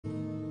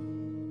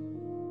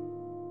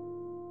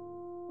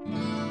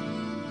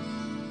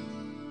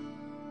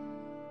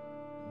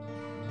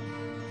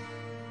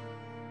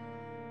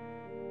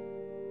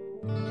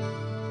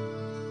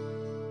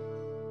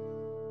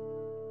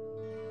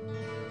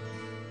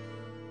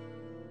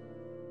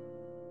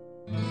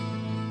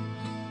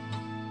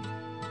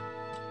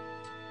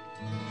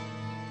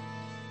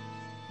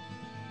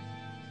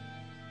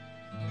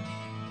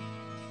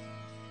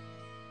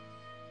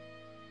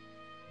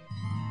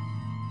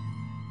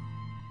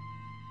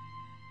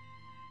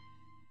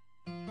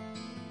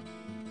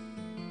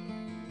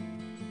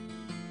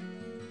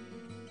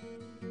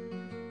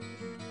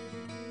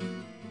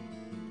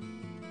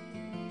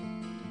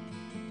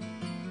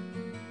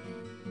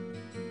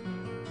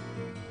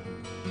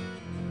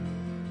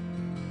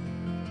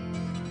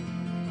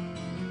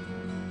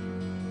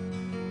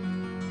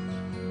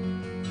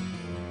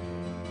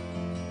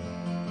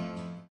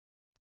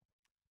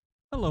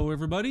Hello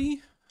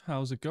everybody,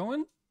 how's it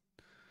going?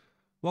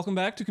 Welcome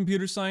back to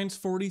Computer Science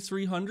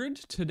 4300.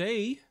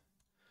 Today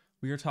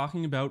we are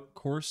talking about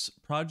course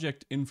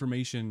project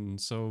information,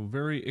 so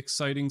very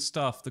exciting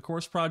stuff. The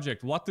course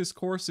project, what this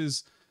course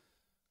is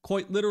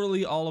quite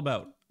literally all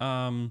about.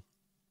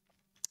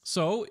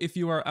 So if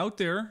you are out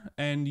there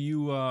and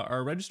you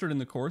are registered in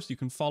the course, you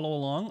can follow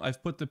along.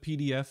 I've put the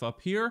PDF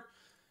up here.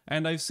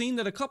 And I've seen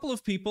that a couple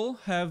of people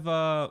have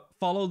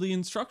followed the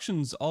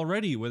instructions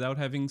already without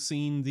having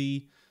seen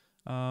the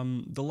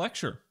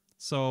lecture.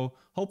 So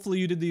hopefully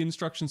you did the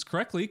instructions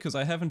correctly, because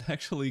I haven't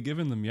actually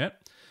given them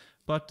yet.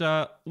 But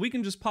we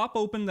can just pop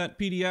open that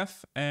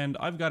PDF, and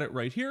I've got it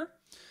right here.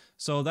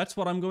 So that's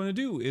what I'm going to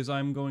do, is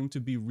I'm going to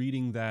be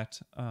reading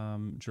that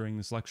during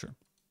this lecture.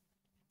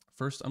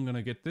 First, I'm going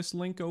to get this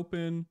link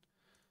open.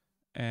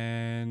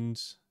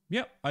 And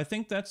yeah, I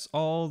think that's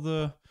all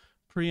the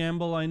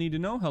preamble I need to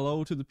know.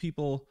 Hello to the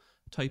people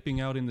typing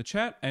out in the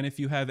chat. And if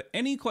you have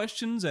any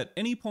questions at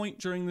any point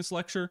during this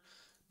lecture,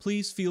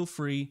 please feel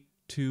free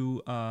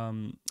to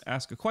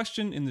ask a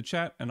question in the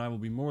chat, and I will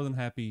be more than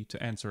happy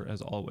to answer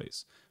as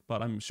always.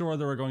 But I'm sure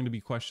there are going to be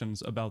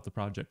questions about the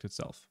project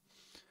itself.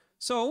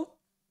 So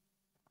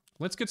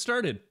let's get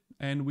started,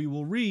 and we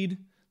will read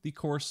the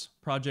course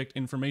project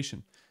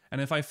information. And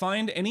if I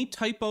find any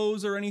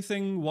typos or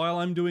anything while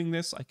I'm doing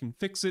this, I can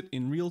fix it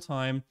in real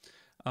time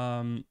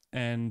and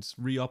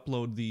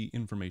re-upload the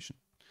information.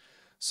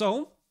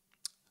 So,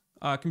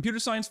 Computer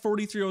Science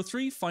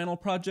 4303, final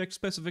project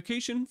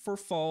specification for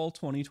fall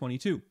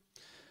 2022.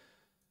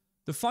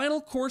 The final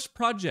course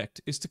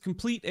project is to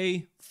complete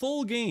a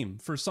full game,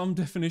 for some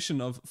definition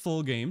of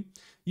full game,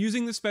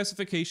 using the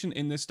specification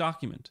in this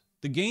document.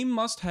 The game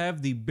must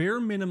have the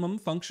bare minimum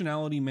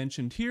functionality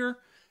mentioned here,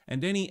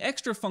 and any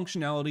extra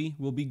functionality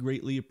will be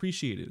greatly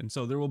appreciated. And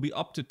so there will be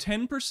up to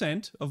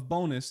 10% of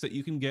bonus that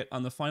you can get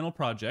on the final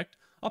project,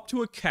 up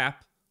to a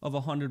cap of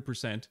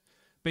 100%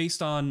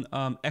 based on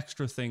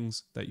extra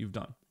things that you've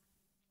done.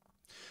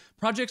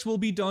 Projects will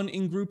be done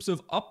in groups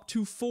of up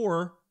to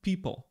 4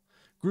 people.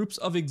 Groups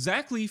of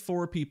exactly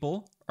 4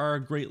 people are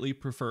greatly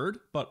preferred,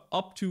 but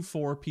up to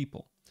 4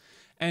 people.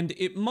 And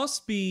it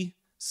must be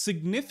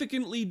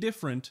significantly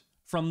different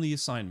from the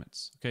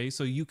assignments, okay?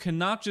 So you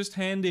cannot just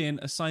hand in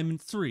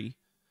assignment 3.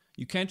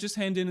 You can't just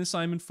hand in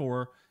assignment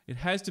 4. It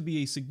has to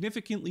be a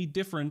significantly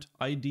different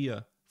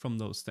idea from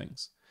those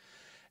things.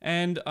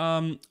 And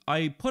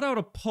I put out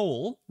a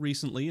poll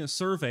recently, a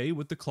survey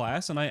with the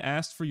class, and I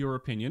asked for your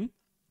opinion.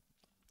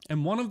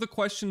 And one of the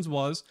questions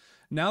was,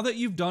 now that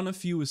you've done a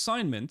few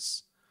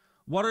assignments,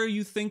 what are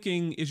you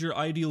thinking is your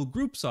ideal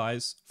group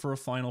size for a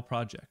final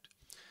project?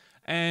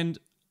 And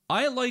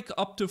I like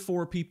up to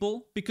 4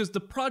 people because the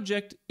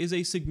project is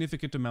a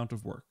significant amount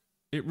of work.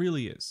 It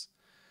really is.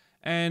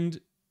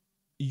 And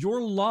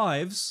your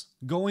lives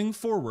going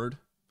forward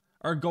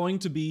are going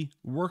to be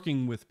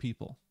working with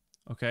people,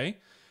 okay?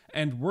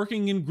 And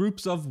working in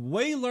groups of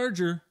way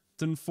larger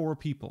than 4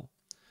 people.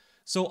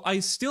 So I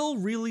still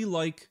really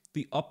like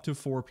the up to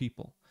 4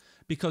 people,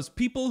 because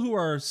people who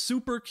are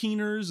super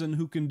keeners and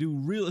who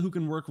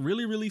can work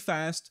really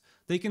fast,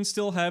 they can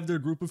still have their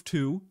group of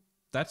 2.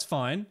 That's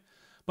fine.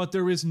 But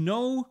there is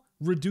no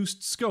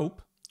reduced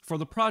scope for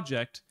the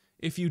project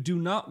if you do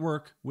not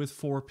work with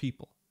 4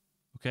 people.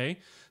 Okay?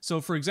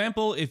 So for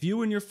example, if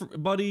you and your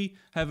buddy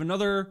have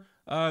another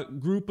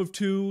group of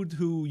 2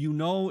 who you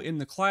know in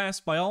the class,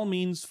 by all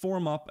means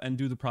form up and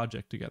do the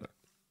project together.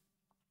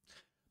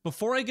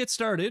 Before I get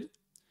started,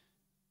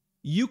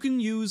 you can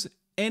use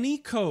any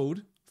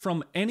code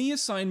from any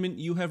assignment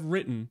you have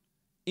written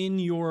in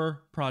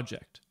your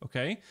project,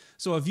 okay?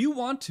 So if you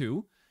want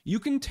to, you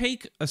can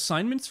take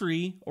assignment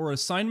 3 or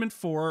assignment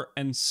 4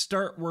 and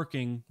start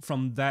working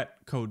from that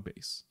code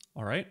base,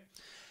 all right?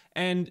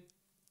 And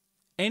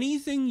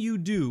anything you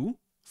do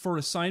for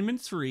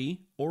assignment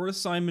 3 or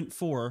assignment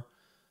 4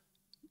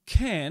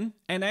 can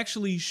and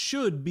actually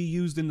should be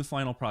used in the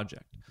final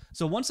project.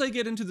 So once I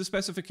get into the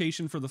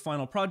specification for the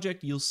final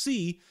project, you'll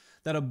see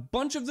that a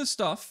bunch of the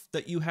stuff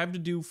that you have to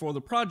do for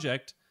the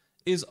project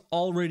is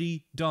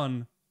already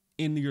done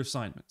in your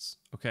assignments,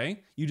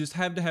 okay? You just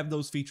have to have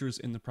those features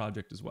in the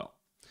project as well.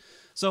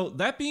 So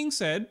that being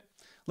said,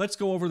 let's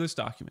go over this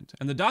document.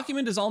 And the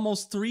document is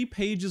almost 3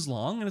 pages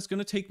long, and it's going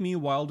to take me a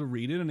while to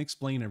read it and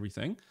explain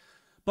everything.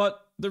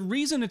 But the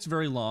reason it's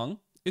very long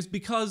is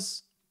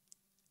because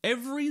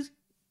every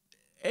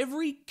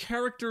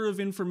character of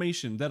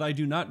information that I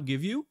do not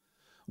give you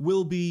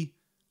will be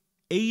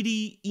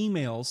 80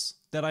 emails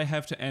that I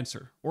have to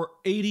answer, or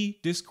 80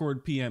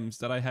 Discord PMs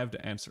that I have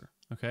to answer,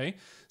 okay?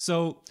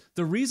 So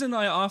the reason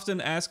I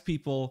often ask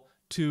people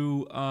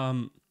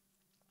to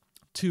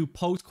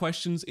post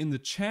questions in the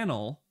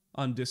channel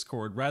on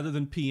Discord rather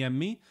than PM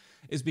me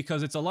is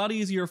because it's a lot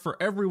easier for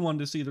everyone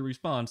to see the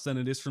response than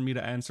it is for me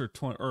to answer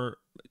or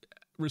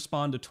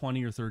respond to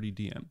 20 or 30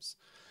 DMs.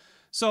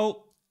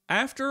 So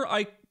after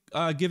I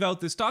give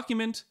out this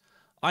document,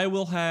 I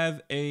will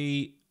have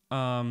a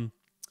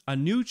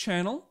new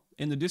channel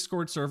in the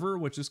Discord server,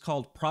 which is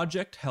called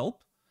Project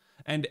Help,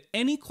 and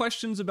any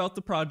questions about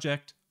the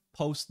project,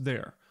 post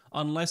there.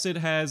 unless it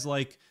has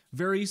like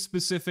very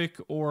specific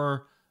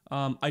or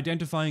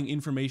identifying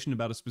information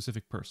about a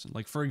specific person.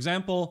 Like for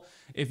example,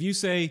 if you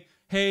say,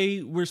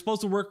 hey, we're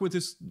supposed to work with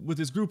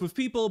this group of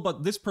people,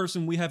 but this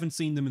person, we haven't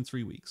seen them in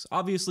 3 weeks.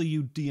 Obviously,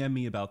 you DM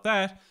me about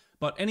that,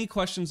 but any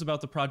questions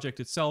about the project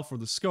itself or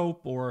the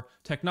scope or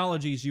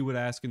technologies you would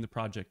ask in the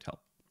project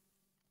help.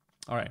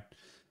 All right.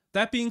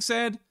 That being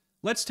said,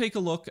 let's take a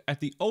look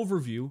at the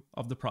overview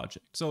of the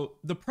project. So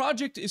the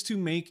project is to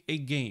make a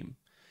game,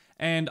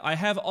 and I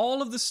have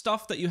all of the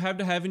stuff that you have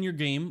to have in your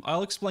game.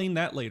 I'll explain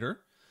that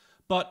later,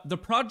 but the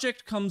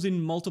project comes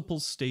in multiple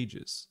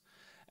stages.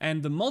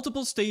 And the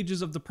multiple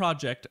stages of the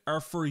project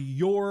are for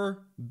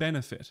your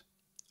benefit,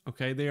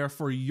 okay? They are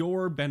for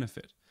your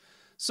benefit.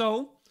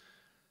 So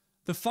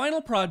the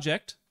final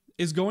project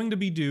is going to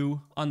be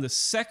due on the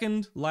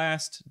second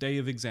last day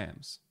of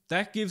exams.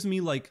 That gives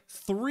me like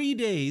 3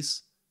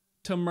 days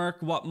to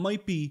mark what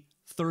might be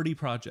 30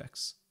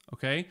 projects,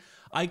 okay?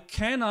 I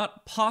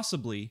cannot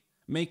possibly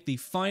make the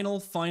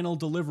final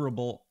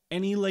deliverable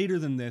any later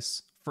than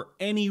this for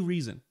any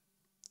reason.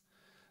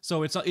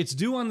 So it's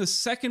due on the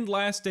second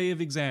last day of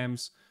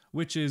exams,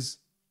 which is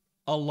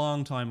a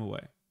long time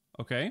away,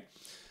 okay?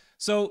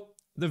 So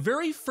the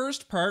very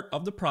first part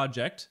of the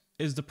project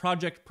is the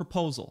project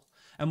proposal.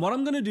 And what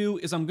I'm going to do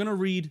is I'm going to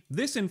read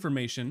this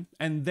information,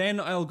 and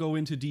then I'll go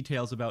into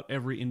details about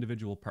every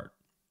individual part.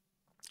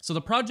 So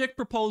the project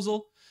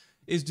proposal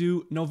is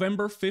due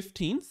November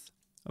 15th,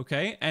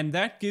 okay? And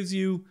that gives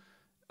you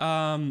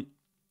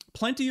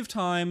plenty of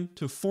time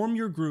to form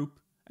your group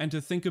and to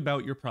think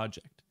about your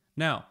project.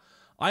 Now,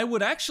 I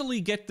would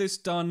actually get this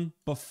done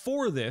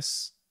before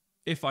this,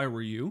 if I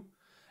were you,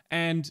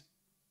 and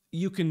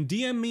you can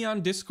DM me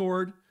on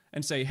Discord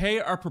and say, hey,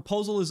 our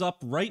proposal is up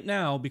right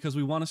now because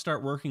we want to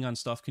start working on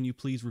stuff. Can you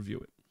please review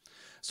it?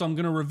 So I'm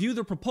going to review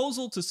the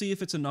proposal to see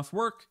if it's enough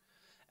work.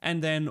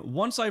 And then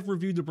once I've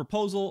reviewed the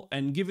proposal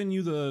and given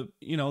you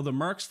the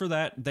marks for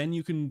that, then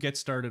you can get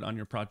started on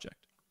your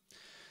project.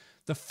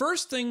 The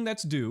first thing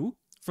that's due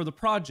for the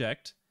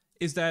project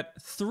is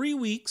that 3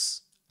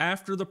 weeks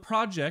after the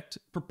project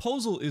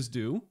proposal is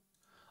due,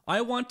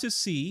 I want to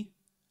see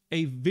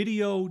a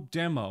video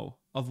demo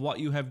of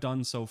what you have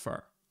done so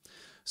far.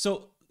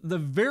 So the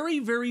very,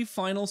 very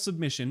final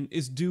submission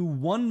is due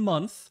 1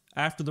 month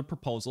after the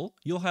proposal.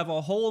 You'll have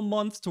a whole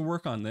month to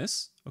work on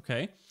this,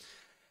 okay?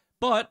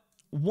 But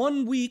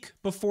 1 week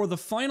before the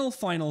final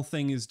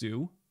thing is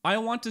due, I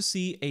want to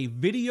see a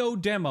video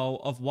demo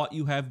of what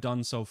you have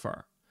done so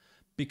far.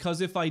 Because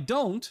if I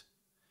don't,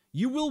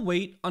 you will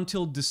wait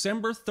until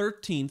December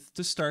 13th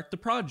to start the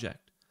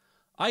project.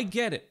 I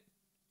get it.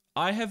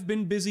 I have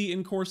been busy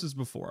in courses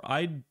before.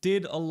 I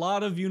did a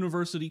lot of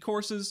university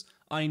courses.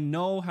 I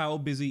know how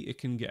busy it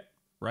can get,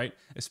 right?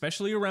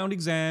 Especially around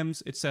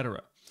exams,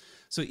 etc.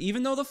 So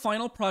even though the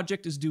final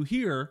project is due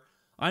here,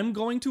 I'm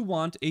going to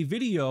want a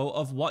video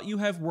of what you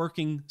have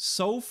working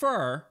so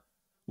far,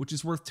 which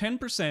is worth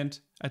 10%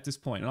 at this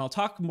point. And I'll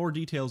talk more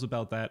details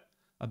about that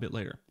a bit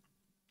later.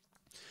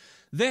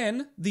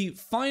 Then the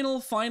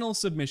final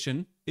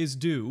submission is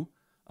due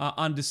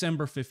on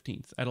December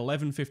 15th at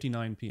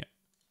 11:59 p.m.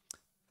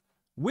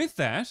 With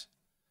that,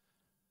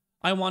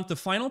 I want the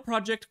final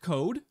project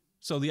code,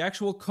 so the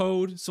actual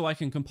code so I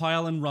can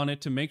compile and run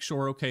it to make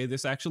sure, okay,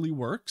 this actually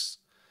works.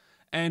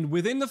 And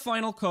within the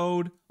final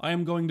code, I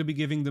am going to be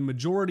giving the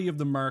majority of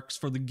the marks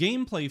for the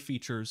gameplay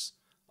features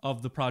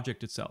of the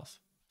project itself.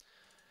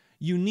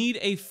 You need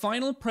a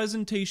final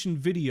presentation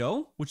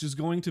video, which is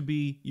going to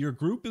be, your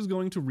group is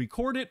going to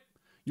record it,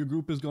 your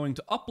group is going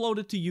to upload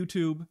it to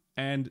YouTube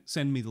and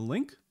send me the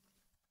link.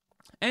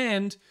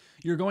 And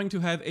you're going to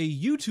have a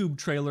YouTube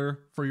trailer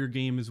for your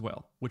game as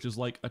well, which is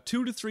like a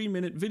 2 to 3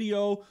 minute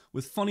video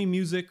with funny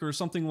music or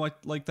something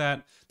like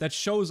that, that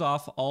shows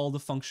off all the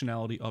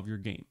functionality of your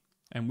game.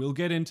 And we'll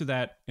get into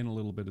that in a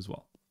little bit as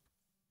well.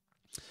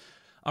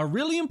 A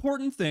really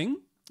important thing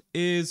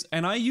is,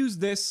 and I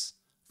used this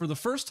for the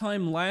first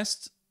time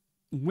last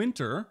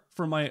winter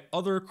for my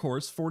other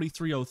course,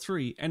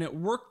 4303, and it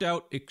worked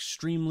out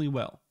extremely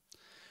well.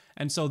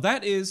 And so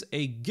that is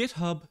a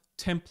GitHub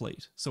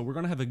template. So we're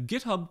going to have a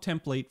GitHub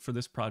template for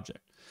this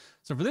project.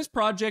 So for this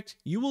project,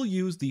 you will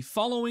use the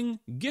following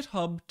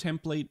GitHub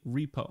template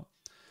repo.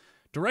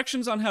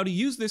 Directions on how to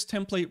use this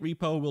template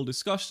repo we'll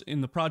discuss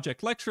in the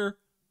project lecture,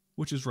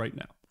 which is right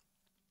now.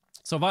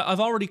 So I've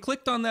already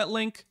clicked on that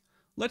link.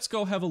 Let's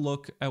go have a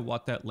look at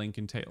what that link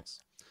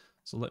entails.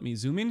 So let me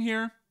zoom in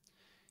here.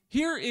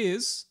 Here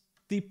is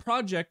the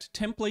project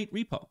template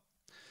repo.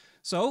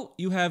 So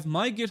you have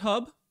my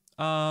GitHub,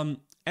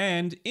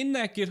 and in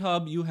that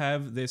GitHub, you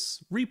have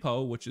this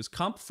repo, which is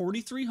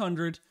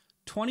COMP4300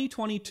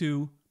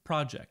 2022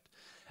 project.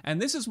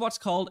 And this is what's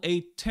called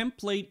a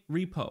template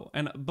repo.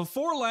 And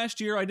before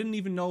last year, I didn't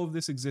even know if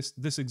this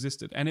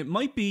existed. And it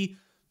might be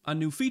a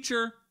new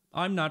feature,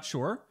 I'm not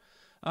sure.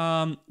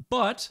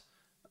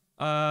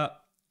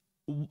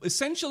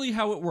 Essentially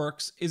how it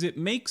works is it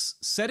makes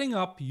setting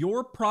up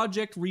your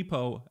project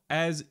repo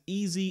as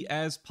easy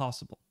as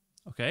possible,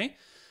 okay?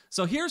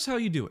 So here's how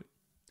you do it.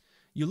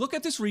 You look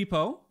at this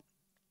repo,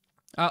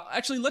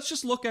 Actually, let's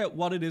just look at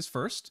what it is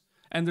first.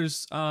 And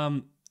there's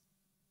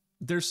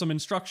some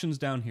instructions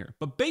down here.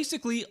 But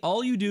basically,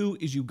 all you do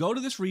is you go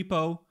to this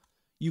repo,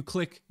 you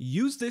click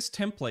use this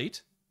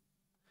template,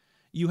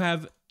 you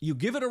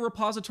give it a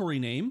repository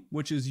name,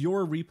 which is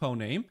your repo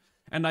name,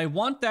 and I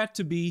want that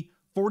to be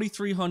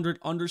 4300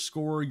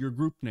 underscore your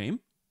group name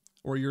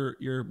or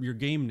your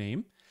game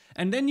name.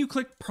 And then you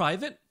click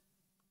private,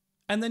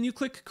 and then you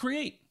click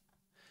create.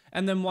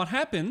 And then what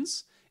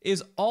happens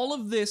is all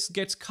of this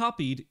gets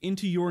copied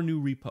into your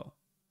new repo.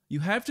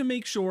 You have to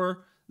make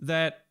sure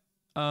that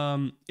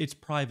it's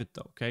private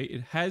though, okay?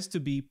 It has to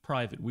be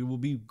private. We will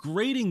be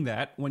grading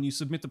that when you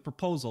submit the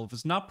proposal. If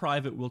it's not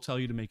private, we'll tell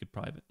you to make it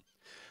private.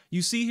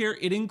 You see here,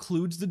 it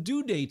includes the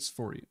due dates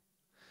for you.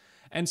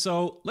 And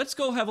so let's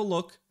go have a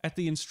look at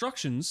the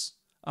instructions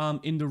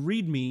in the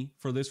README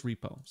for this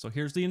repo. So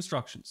here's the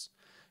instructions.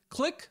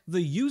 Click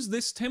the use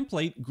this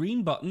template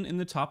green button in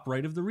the top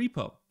right of the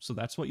repo. So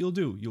that's what you'll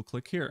do. You'll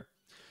click here.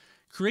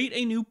 Create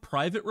a new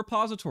private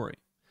repository.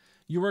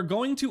 You are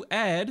going to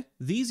add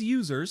these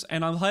users,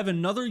 and I'll have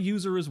another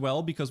user as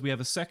well because we have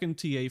a second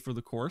TA for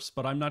the course,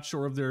 but I'm not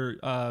sure of their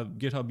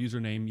GitHub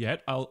username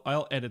yet.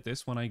 I'll edit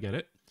this when I get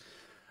it.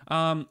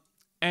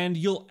 And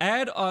you'll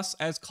add us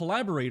as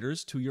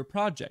collaborators to your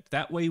project.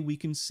 That way we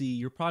can see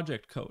your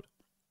project code.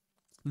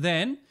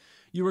 Then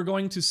you are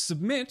going to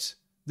submit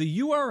the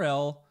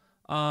URL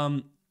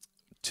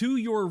to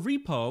your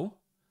repo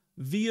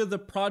via the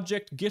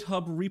project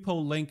GitHub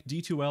repo link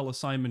D2L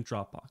assignment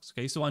Dropbox.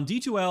 Okay, so on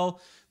D2L,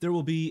 there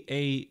will be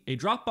a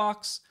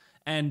Dropbox,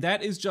 and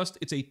that is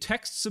it's a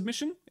text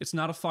submission. It's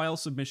not a file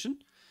submission.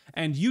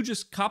 And you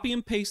just copy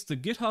and paste the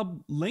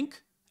GitHub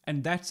link,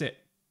 and that's it.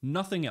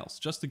 Nothing else,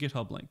 just the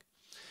GitHub link.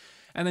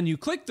 And then you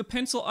click the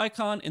pencil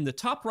icon in the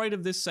top right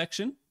of this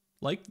section,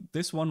 like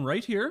this one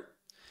right here,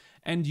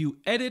 and you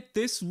edit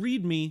this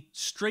README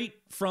straight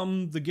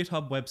from the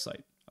GitHub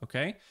website,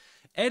 okay?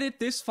 Edit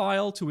this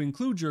file to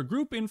include your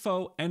group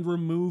info and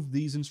remove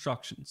these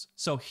instructions.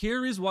 So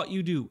here is what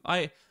you do.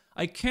 I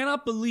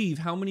cannot believe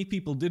how many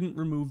people didn't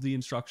remove the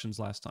instructions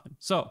last time.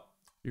 So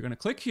you're going to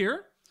click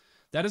here.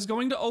 That is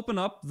going to open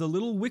up the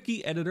little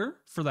wiki editor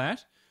for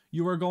that.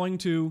 You are going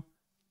to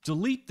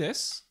delete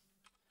this.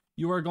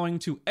 You are going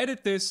to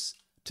edit this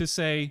to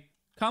say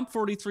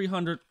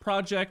COMP4300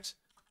 project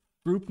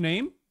group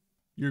name.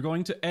 You're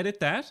going to edit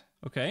that,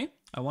 okay?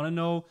 I want to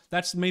know,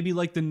 that's maybe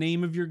like the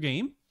name of your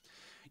game.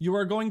 You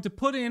are going to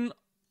put in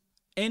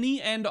any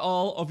and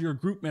all of your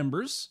group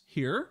members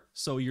here.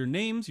 So your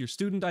names, your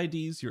student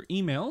IDs, your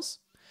emails.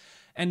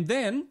 And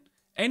then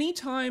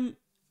anytime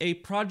a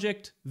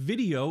project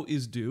video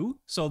is due,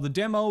 so the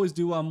demo is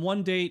due on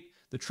one date,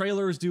 the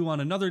trailer is due on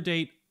another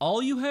date,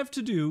 all you have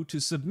to do to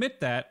submit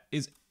that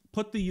is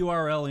put the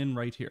URL in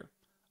right here.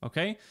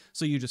 Okay,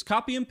 so you just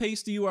copy and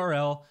paste the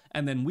URL,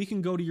 and then we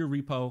can go to your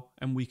repo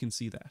and we can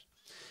see that.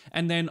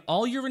 And then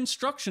all your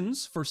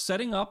instructions for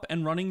setting up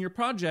and running your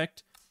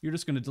project, you're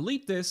just going to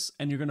delete this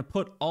and you're going to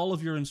put all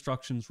of your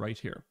instructions right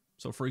here.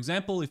 So for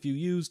example, if you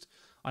used,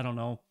 I don't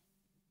know,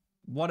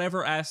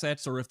 whatever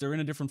assets, or if they're in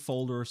a different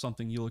folder or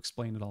something, you'll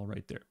explain it all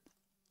right there.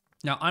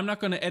 Now, I'm not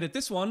going to edit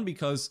this one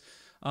because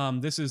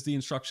this is the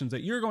instructions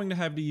that you're going to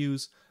have to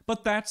use,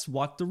 but that's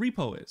what the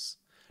repo is.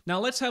 Now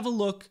let's have a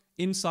look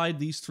inside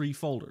these three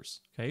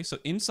folders. Okay, so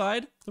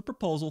inside the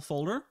proposal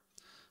folder,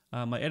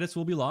 my edits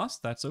will be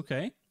lost, that's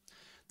okay.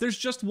 There's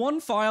just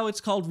one file,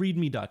 it's called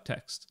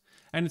readme.txt,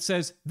 and it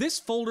says this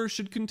folder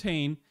should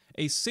contain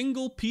a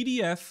single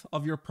PDF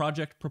of your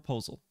project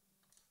proposal.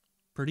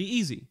 Pretty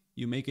easy.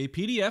 You make a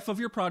PDF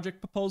of your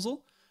project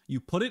proposal, you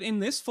put it in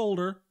this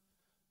folder,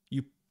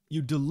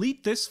 you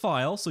delete this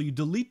file, so you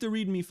delete the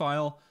readme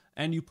file,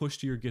 and you push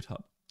to your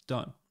GitHub.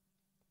 Done.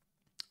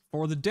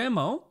 For the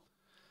demo,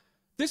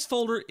 this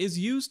folder is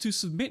used to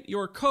submit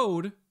your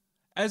code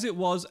as it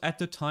was at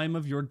the time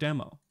of your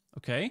demo,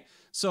 okay?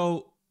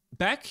 So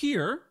back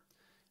here,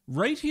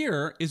 right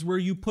here is where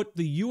you put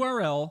the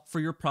URL for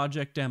your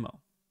project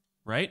demo,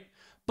 right?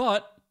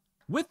 But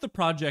with the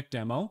project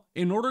demo,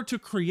 in order to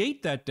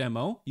create that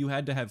demo, you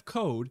had to have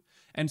code,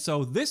 and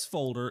so this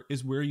folder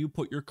is where you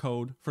put your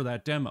code for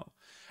that demo.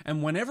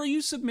 And whenever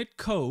you submit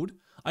code,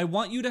 I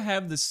want you to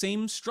have the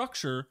same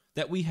structure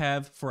that we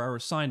have for our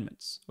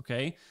assignments,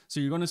 okay? So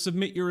you're going to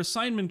submit your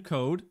assignment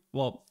code,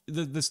 well,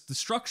 the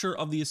structure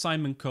of the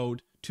assignment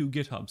code to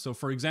GitHub. So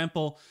for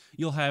example,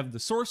 you'll have the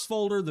source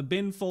folder, the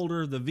bin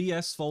folder, the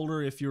VS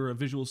folder if you're a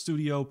Visual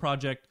Studio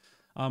project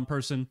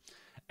person,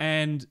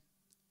 and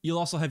you'll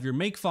also have your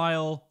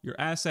makefile, your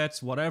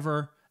assets,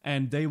 whatever,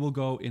 and they will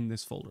go in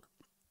this folder.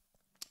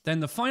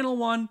 Then the final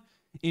one,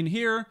 in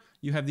here,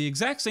 you have the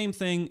exact same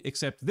thing,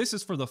 except this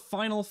is for the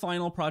final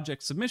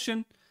project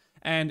submission,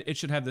 and it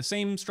should have the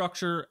same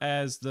structure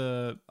as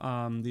the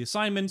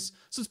assignments.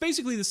 So it's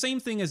basically the same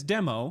thing as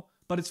demo,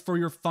 but it's for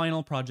your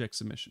final project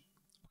submission,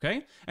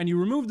 okay? And you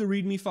remove the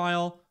README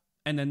file,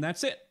 and then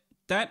that's it.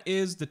 That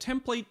is the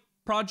template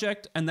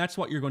project, and that's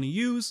what you're going to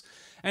use,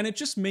 and it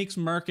just makes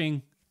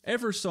marking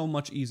ever so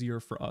much easier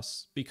for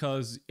us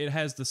because it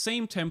has the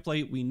same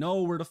template. We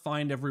know where to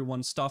find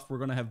everyone's stuff. We're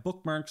going to have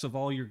bookmarks of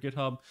all your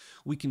GitHub.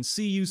 We can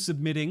see you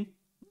submitting,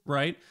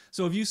 right?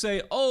 So if you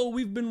say, oh,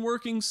 we've been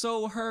working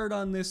so hard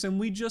on this and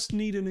we just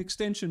need an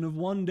extension of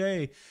 1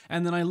 day,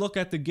 and then I look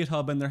at the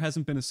GitHub and there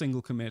hasn't been a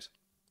single commit,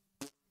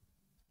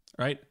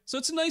 right? So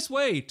it's a nice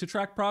way to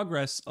track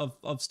progress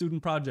of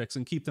student projects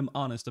and keep them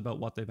honest about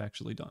what they've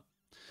actually done.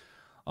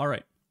 All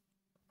right.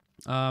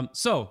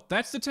 So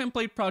that's the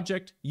template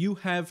project. You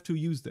have to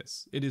use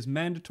this. It is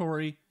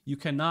mandatory. You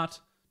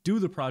cannot do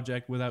the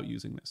project without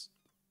using this.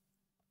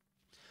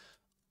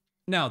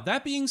 Now,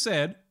 that being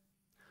said,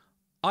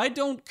 I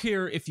don't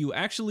care if you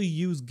actually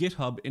use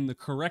GitHub in the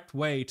correct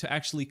way to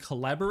actually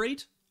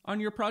collaborate on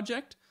your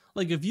project.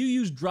 Like if you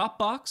use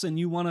Dropbox and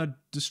you want to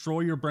destroy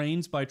your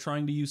brains by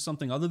trying to use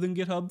something other than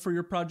GitHub for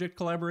your project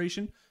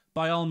collaboration,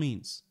 by all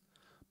means.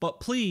 But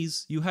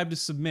please, you have to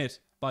submit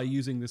by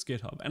using this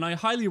GitHub. And I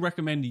highly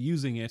recommend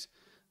using it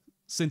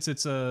since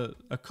it's a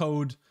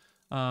code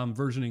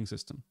versioning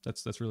system.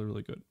 That's really,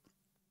 really good.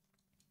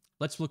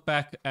 Let's look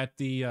back at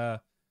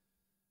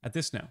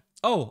this now.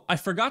 Oh, I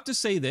forgot to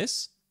say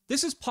this.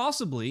 This is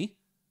possibly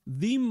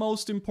the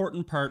most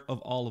important part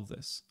of all of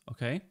this,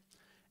 okay?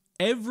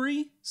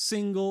 Every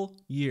single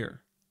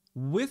year,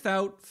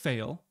 without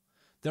fail,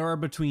 there are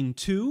between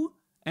 2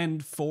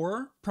 and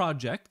 4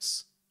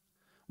 projects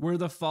where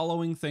the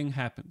following thing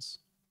happens.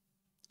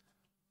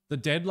 The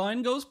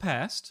deadline goes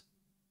past,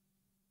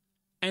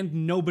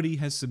 and nobody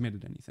has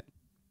submitted anything.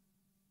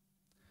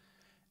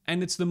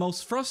 And it's the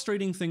most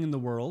frustrating thing in the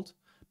world,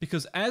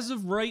 because as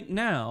of right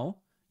now,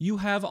 you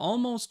have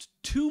almost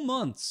 2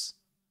 months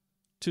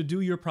to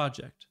do your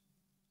project,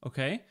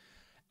 okay?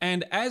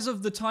 And as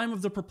of the time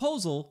of the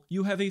proposal,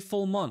 you have a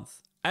full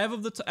month. As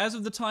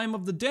of the time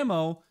of the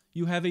demo,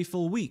 you have a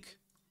full week.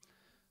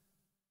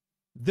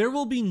 There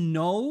will be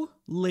no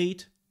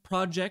late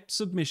project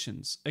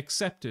submissions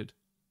accepted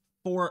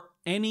for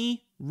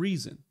any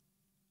reason,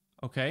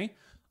 okay?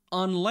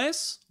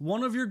 Unless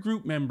one of your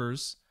group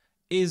members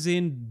is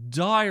in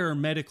dire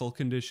medical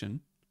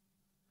condition,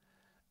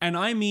 and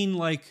I mean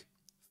like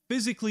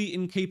physically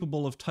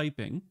incapable of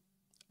typing,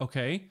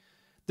 okay?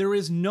 There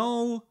is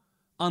no,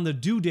 on the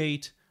due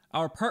date,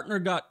 our partner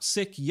got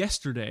sick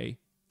yesterday.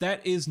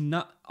 That is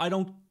not,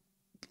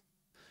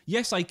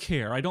 yes, I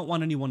care. I don't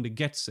want anyone to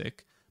get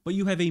sick, but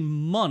you have a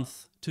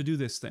month to do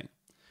this thing.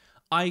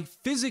 I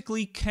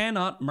physically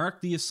cannot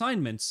mark the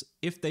assignments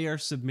if they are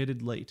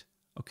submitted late,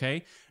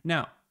 okay?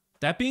 Now,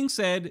 that being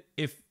said,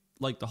 if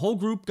like the whole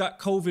group got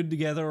COVID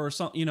together or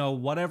something, you know,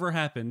 whatever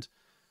happened,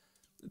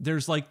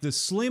 there's like the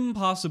slim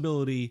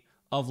possibility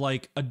of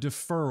like a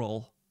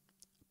deferral,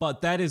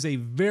 but that is a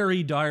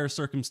very dire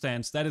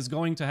circumstance that is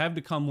going to have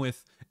to come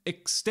with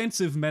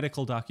extensive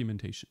medical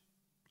documentation,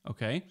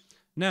 okay?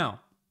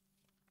 Now,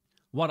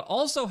 what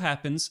also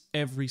happens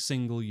every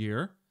single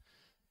year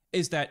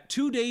is that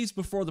 2 days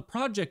before the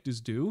project is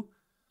due,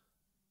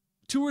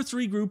 2 or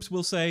 3 groups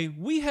will say,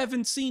 we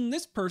haven't seen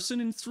this person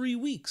in 3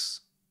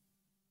 weeks.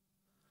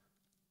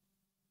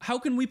 How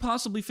can we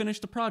possibly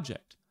finish the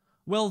project?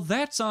 Well,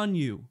 that's on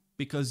you,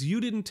 because you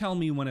didn't tell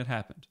me when it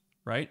happened,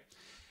 right?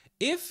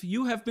 If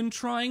you have been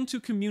trying to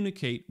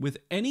communicate with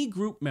any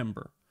group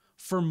member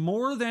for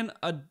more than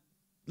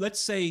let's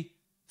say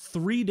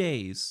 3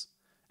 days,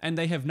 and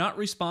they have not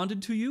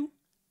responded to you,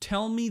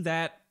 tell me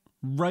that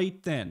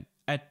right then.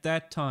 At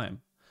that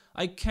time.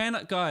 I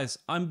cannot, guys,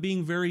 I'm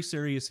being very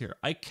serious here.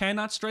 I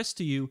cannot stress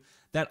to you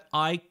that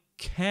I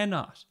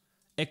cannot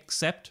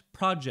accept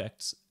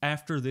projects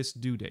after this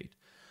due date.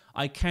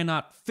 I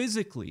cannot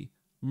physically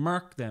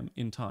mark them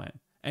in time,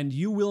 and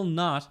you will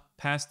not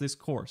pass this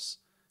course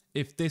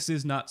if this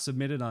is not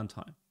submitted on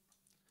time.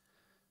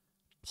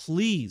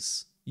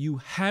 Please, you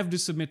have to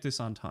submit this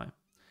on time.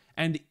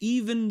 And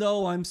even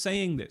though I'm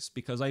saying this,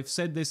 because I've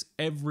said this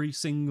every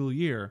single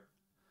year,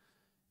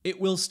 it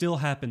will still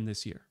happen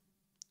this year.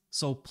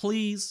 So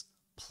please,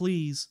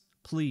 please,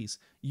 please,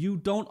 you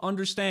don't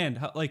understand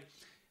how, like,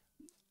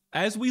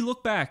 as we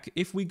look back,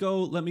 if we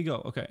go, let me go.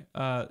 Okay.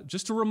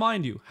 Just to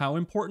remind you how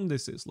important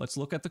this is, let's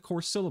look at the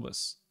course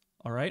syllabus.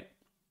 All right.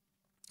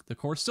 The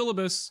course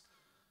syllabus,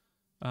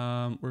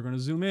 we're going to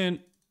zoom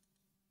in.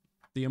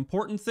 The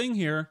important thing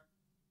here,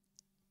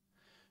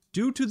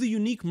 due to the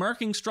unique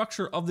marking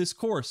structure of this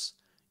course,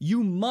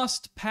 you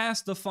must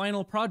pass the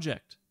final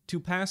project to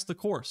pass the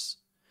course.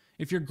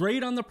 If your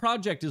grade on the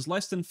project is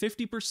less than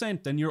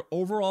 50%, then your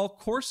overall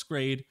course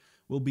grade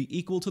will be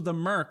equal to the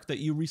mark that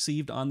you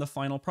received on the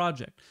final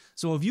project.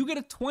 So if you get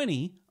a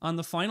 20 on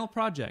the final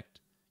project,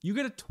 you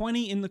get a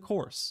 20 in the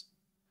course.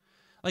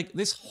 Like,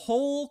 this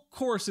whole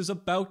course is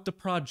about the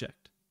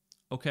project,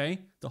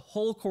 okay? The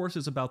whole course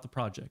is about the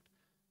project.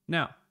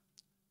 Now,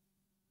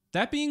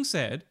 that being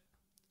said,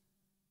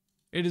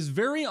 it is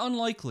very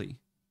unlikely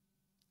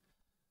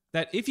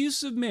that if you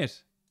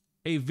submit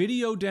a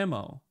video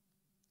demo,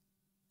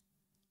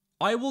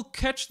 I will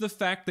catch the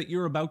fact that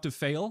you're about to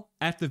fail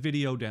at the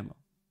video demo,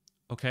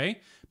 okay?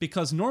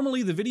 Because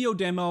normally the video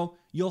demo,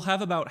 you'll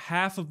have about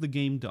half of the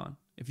game done.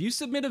 If you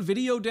submit a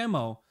video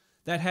demo,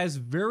 that has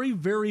very,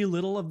 very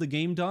little of the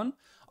game done,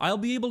 I'll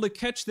be able to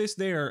catch this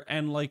there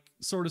and like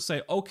sort of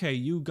say, okay,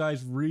 you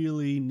guys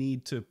really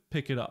need to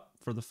pick it up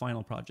for the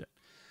final project.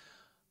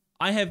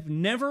 I have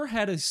never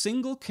had a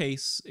single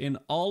case in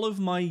all of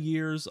my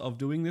years of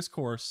doing this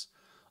course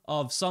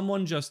of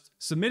someone just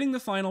submitting the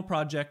final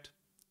project,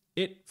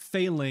 it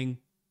failing,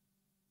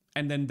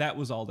 and then that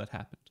was all that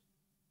happened.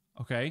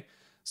 Okay?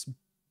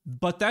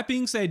 But that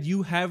being said,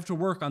 you have to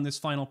work on this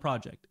final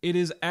project. It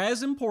is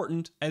as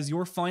important as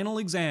your final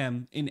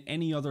exam in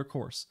any other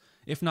course,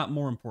 if not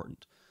more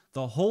important.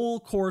 The whole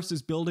course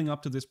is building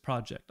up to this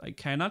project. I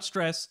cannot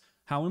stress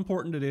how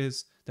important it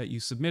is that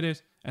you submit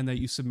it and that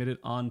you submit it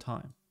on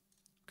time.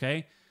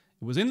 Okay?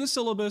 It was in the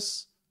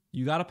syllabus.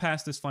 You got to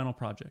pass this final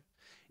project.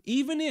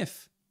 Even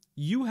if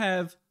you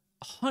have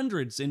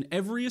hundreds in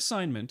every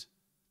assignment,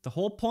 the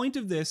whole point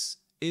of this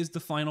is the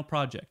final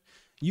project.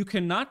 You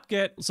cannot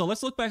get... So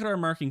let's look back at our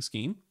marking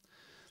scheme.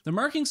 The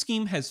marking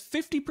scheme has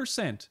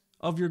 50%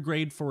 of your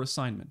grade for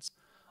assignments.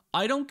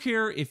 I don't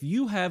care if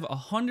you have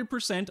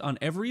 100% on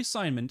every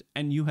assignment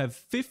and you have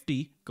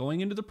 50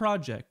 going into the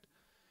project.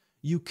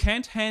 You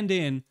can't hand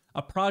in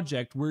a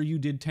project where you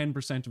did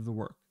 10% of the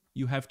work.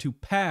 You have to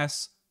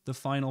pass the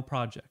final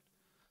project.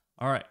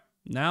 All right.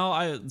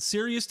 Now,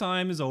 serious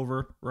time is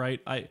over, right?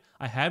 I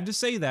have to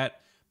say that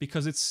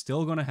because it's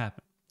still going to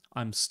happen.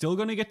 I'm still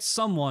going to get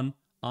someone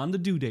on the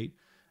due date,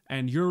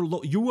 and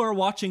you are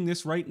watching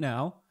this right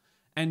now,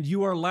 and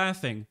you are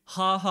laughing.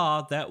 Ha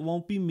ha, that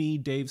won't be me,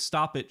 Dave.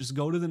 Stop it. Just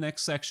go to the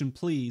next section,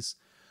 please.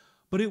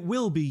 But it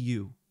will be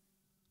you,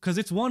 because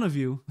it's one of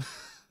you.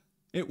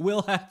 It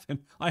will happen.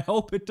 I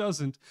hope it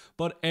doesn't,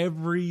 but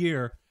every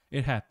year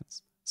it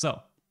happens.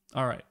 So,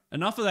 all right,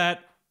 enough of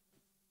that.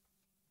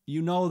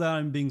 You know that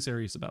I'm being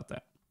serious about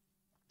that.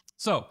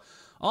 So,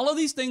 all of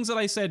these things that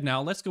I said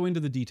now, let's go into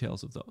the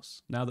details of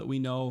those, now that we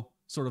know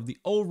sort of the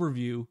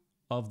overview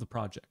of the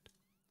project.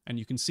 And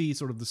you can see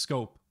sort of the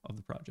scope of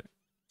the project.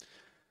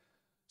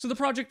 So the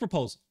project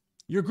proposal.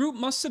 Your group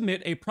must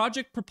submit a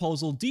project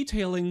proposal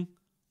detailing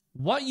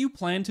what you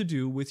plan to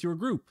do with your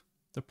group.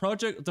 The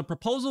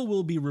proposal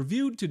will be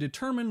reviewed to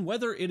determine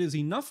whether it is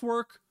enough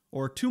work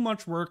or too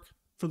much work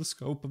for the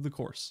scope of the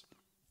course.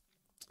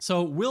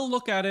 So we'll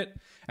look at it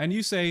and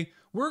you say,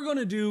 we're going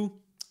to do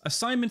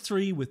assignment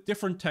 3 with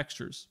different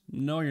textures.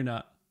 No, you're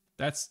not.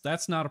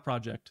 That's not a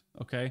project,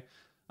 okay?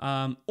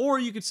 Or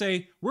you could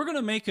say, we're going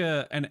to make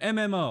an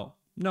MMO.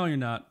 No, you're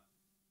not.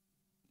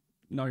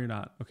 No, you're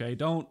not, okay?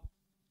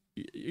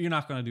 You're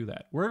not going to do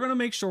that. We're going to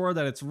make sure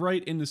that it's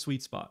right in the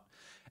sweet spot.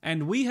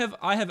 And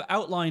I have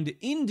outlined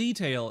in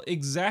detail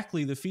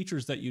exactly the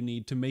features that you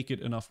need to make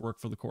it enough work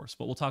for the course,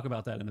 but we'll talk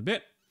about that in a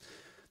bit.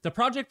 The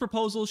project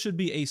proposal should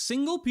be a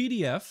single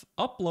PDF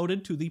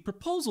uploaded to the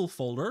proposal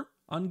folder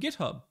on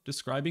GitHub,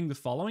 describing the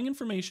following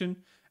information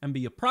and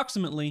be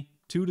approximately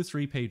 2 to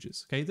 3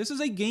 pages. Okay, this is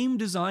a game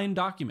design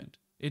document.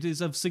 It is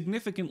of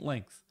significant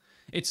length.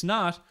 It's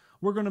not,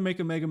 we're going to make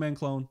a Mega Man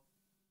clone.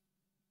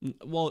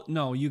 Well,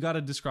 no, you got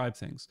to describe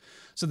things.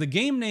 So the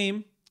game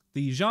name,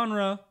 the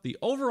genre, the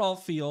overall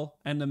feel,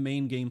 and the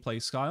main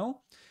gameplay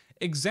style.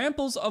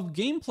 Examples of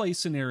gameplay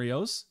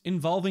scenarios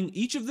involving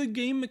each of the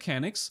game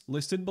mechanics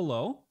listed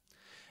below,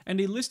 and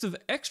a list of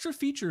extra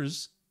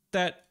features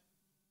that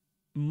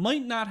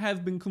might not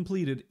have been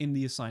completed in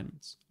the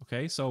assignments.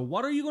 Okay, so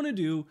what are you going to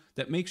do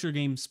that makes your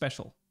game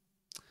special?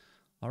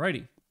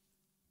 Alrighty.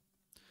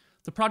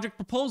 The project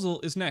proposal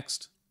is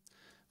next.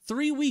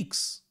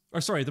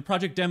 The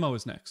project demo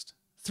is next.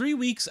 3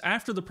 weeks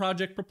after the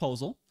project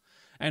proposal,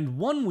 and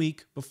 1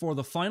 week before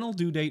the final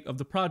due date of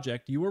the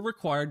project, you are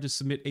required to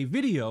submit a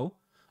video,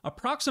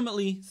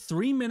 approximately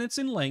 3 minutes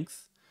in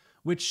length,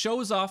 which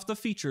shows off the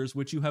features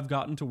which you have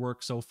gotten to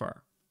work so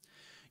far.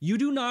 You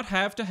do not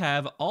have to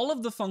have all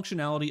of the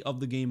functionality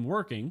of the game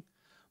working,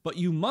 but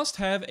you must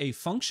have a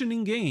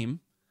functioning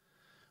game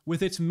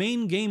with its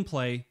main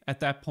gameplay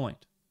at that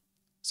point.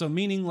 So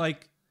meaning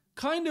like,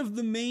 kind of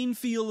the main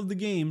feel of the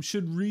game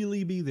should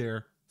really be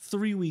there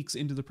 3 weeks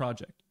into the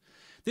project.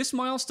 This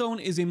milestone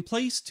is in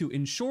place to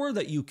ensure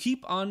that you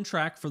keep on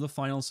track for the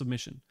final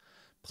submission.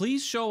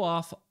 Please show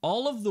off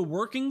all of the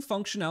working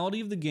functionality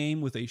of the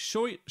game with a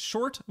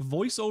short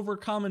voiceover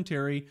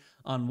commentary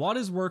on what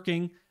is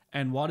working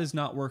and what is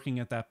not working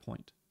at that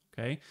point.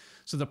 Okay?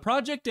 So the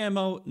project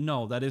demo,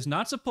 no, that is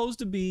not supposed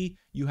to be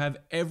you have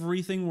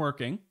everything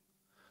working,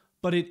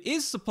 but it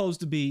is supposed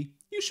to be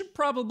you should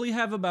probably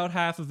have about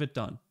half of it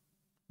done.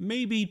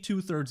 Maybe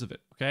 2/3 of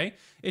it, okay?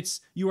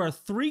 You are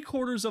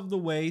 3/4 of the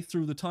way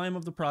through the time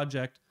of the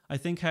project. I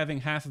think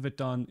having half of it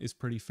done is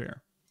pretty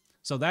fair.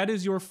 So that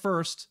is your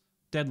first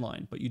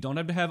deadline, but you don't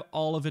have to have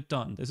all of it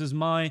done. This is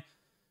my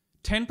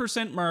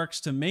 10% marks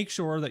to make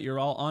sure that you're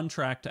all on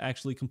track to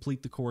actually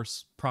complete the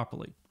course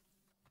properly.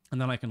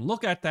 And then I can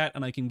look at that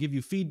and I can give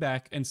you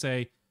feedback and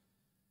say,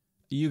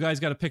 you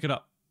guys got to pick it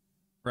up,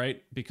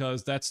 right?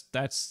 Because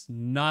that's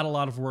not a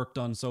lot of work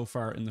done so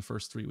far in the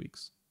first 3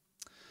 weeks.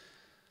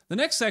 The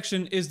next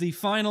section is the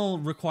final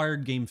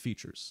required game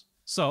features.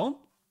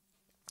 So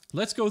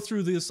let's go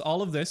through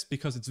all of this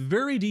because it's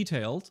very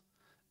detailed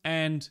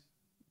and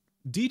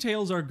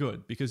details are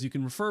good because you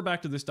can refer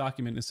back to this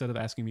document instead of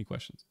asking me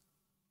questions.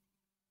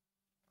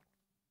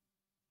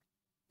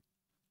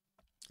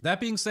 That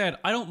being said,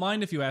 I don't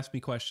mind if you ask me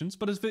questions,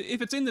 but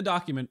if it's in the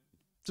document,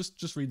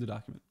 just read the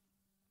document.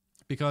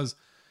 Because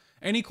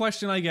any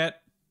question I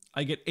get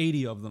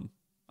 80 of them.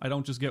 I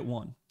don't just get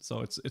one.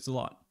 So it's a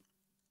lot.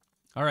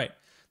 All right,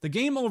 the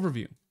game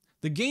overview.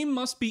 The game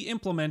must be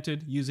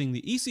implemented using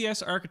the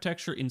ECS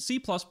architecture in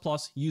C++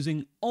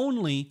 using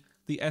only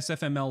the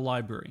SFML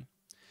library.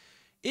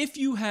 If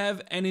you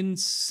have an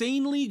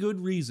insanely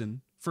good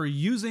reason for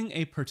using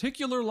a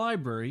particular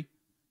library,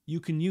 you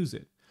can use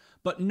it.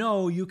 But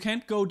no, you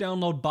can't go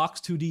download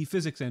Box2D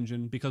physics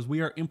engine because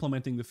we are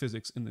implementing the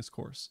physics in this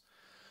course.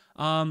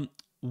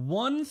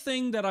 One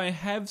thing that I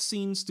have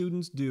seen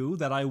students do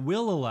that I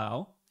will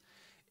allow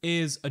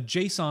is a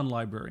JSON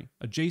library,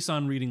 a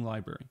JSON reading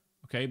library,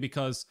 okay?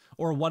 Because,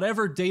 or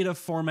whatever data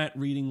format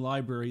reading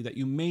library that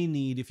you may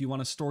need if you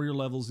want to store your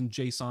levels in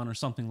JSON or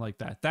something like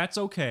that. That's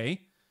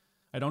okay.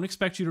 I don't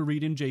expect you to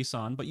read in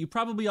JSON, but you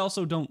probably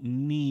also don't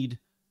need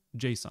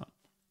JSON.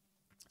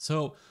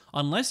 So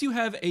unless you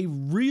have a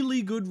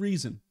really good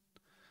reason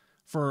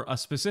for a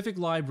specific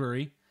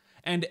library,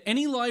 and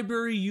any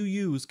library you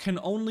use can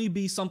only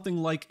be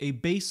something like a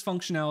base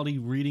functionality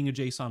reading a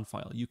JSON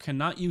file. You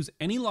cannot use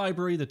any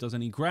library that does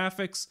any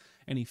graphics,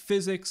 any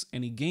physics,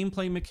 any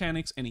gameplay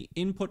mechanics, any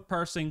input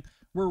parsing.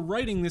 We're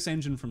writing this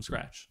engine from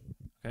scratch,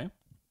 okay?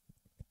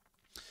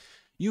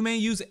 You may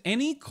use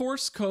any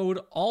course code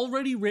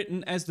already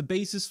written as the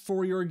basis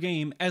for your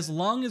game as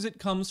long as it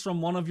comes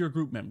from one of your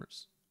group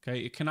members.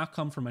 Okay, it cannot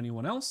come from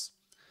anyone else.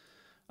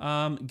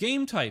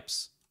 Game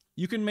types.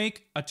 You can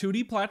make a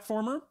 2D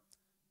platformer.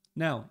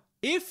 Now,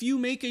 if you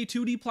make a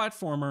 2D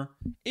platformer,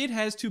 it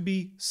has to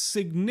be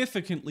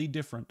significantly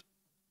different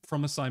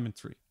from assignment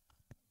 3.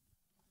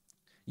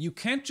 You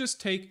can't just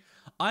take...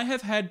 I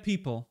have had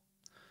people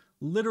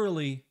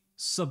literally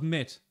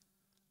submit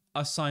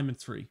assignment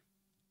 3.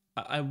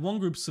 One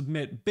group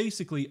submit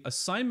basically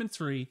assignment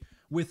 3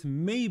 with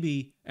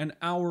maybe an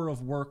hour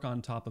of work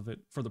on top of it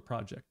for the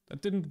project.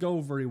 That didn't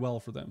go very well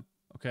for them,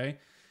 okay?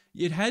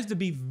 It has to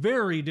be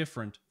very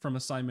different from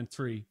assignment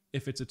 3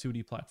 if it's a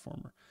 2D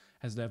platformer. It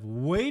has to have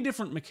way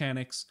different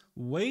mechanics,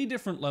 way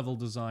different level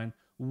design,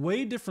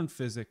 way different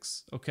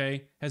physics, okay?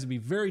 It has to be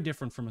very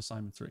different from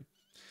assignment 3.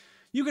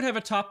 You could have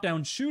a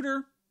top-down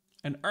shooter,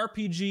 an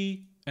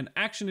RPG, an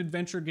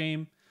action-adventure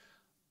game.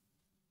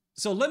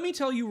 So let me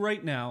tell you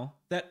right now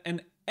that an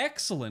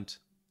excellent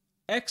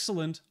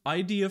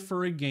idea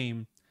for a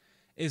game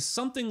is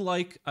something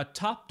like a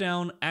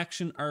top-down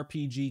action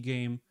RPG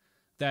game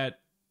that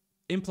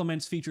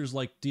implements features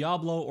like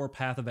Diablo or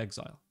Path of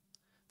Exile.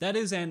 That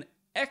is an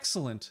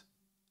excellent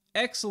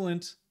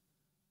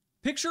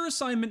picture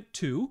assignment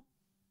 2,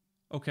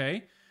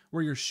 okay,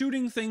 where you're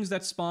shooting things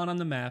that spawn on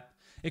the map,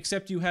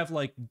 except you have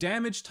like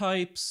damage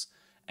types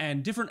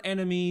and different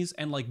enemies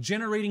and like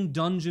generating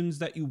dungeons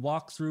that you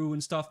walk through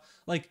and stuff.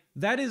 Like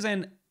that is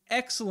an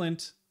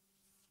excellent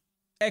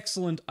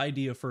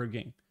idea for a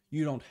game.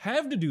 You don't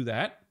have to do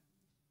that,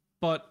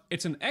 but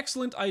it's an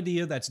excellent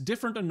idea that's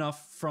different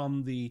enough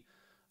from the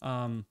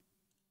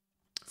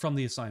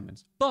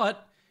assignments.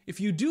 But if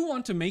you do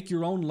want to make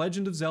your own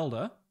Legend of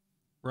Zelda,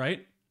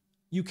 right,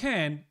 you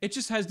can. It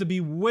just has to be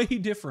way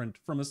different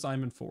from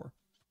assignment 4.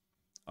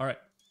 All right.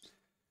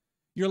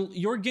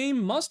 Your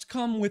game must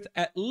come with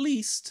at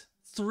least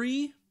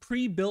 3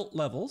 pre-built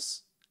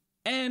levels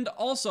and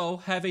also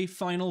have a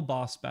final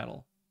boss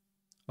battle.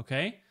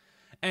 Okay?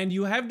 And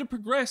you have to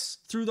progress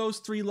through those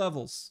 3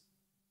 levels,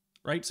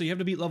 right? So you have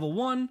to beat level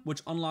 1,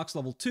 which unlocks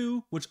level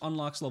 2, which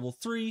unlocks level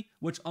 3,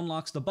 which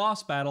unlocks the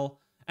boss battle,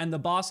 and the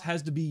boss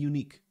has to be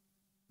unique.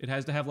 It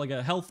has to have like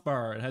a health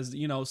bar. It has,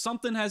 you know,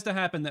 something has to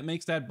happen that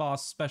makes that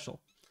boss special.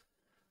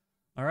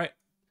 All right.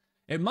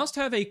 It must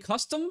have a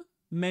custom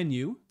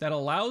menu that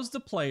allows the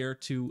player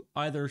to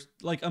either,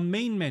 like a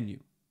main menu,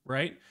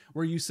 right?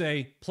 Where you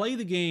say, play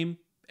the game,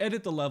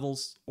 edit the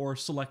levels, or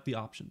select the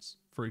options,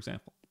 for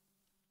example.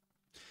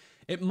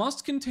 It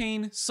must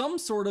contain some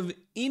sort of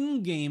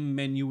in-game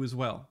menu as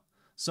well.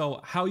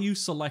 So how you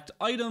select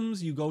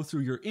items, you go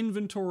through your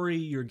inventory,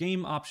 your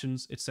game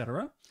options,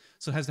 etc.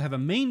 So it has to have a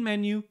main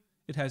menu,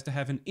 it has to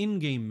have an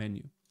in-game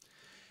menu.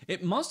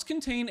 It must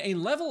contain a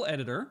level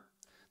editor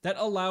that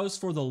allows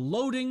for the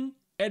loading,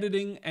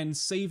 editing, and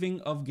saving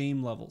of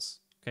game levels.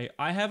 Okay,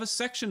 I have a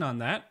section on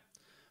that,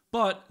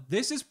 but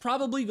this is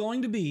probably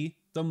going to be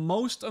the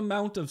most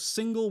amount of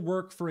single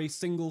work for a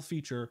single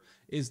feature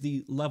is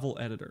the level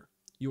editor.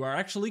 You are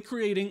actually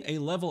creating a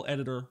level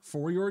editor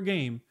for your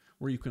game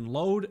where you can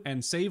load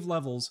and save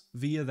levels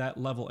via that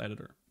level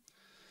editor.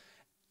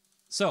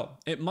 So,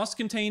 it must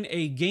contain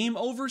a game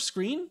over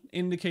screen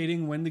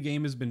indicating when the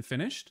game has been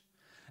finished.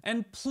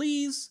 And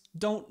please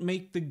don't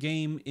make the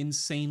game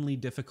insanely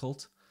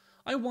difficult.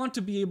 I want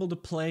to be able to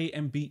play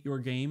and beat your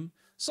game.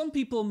 Some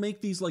people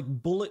make these like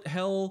bullet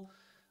hell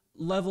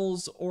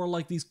levels or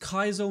like these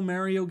Kaizo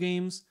Mario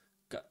games.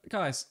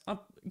 Guys,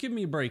 give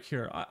me a break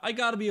here. I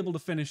gotta be able to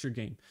finish your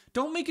game.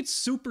 Don't make it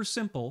super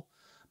simple,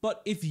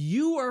 But if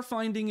you are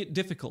finding it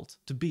difficult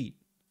to beat,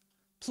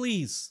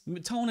 please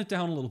tone it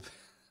down a little bit,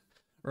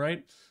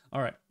 right?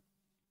 All right.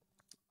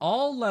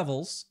 All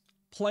levels,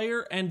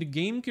 player, and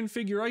game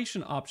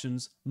configuration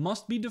options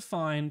must be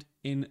defined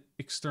in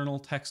external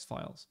text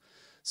files.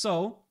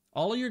 So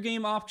all of your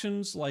game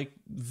options like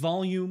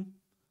volume,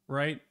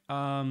 right?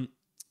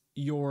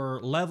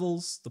 Your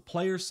levels, the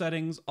player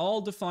settings,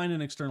 all defined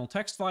in external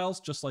text files,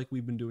 just like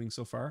we've been doing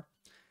so far.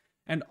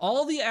 And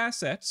all the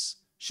assets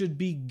should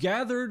be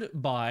gathered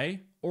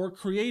by or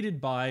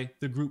created by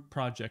the group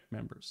project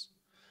members.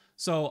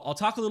 So I'll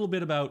talk a little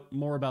bit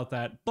more about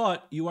that,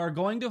 but you are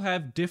going to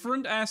have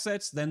different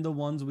assets than the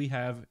ones we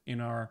have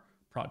in our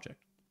project,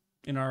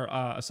 in our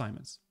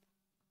assignments.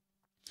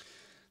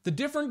 The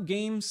different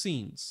game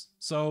scenes.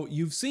 So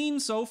you've seen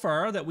so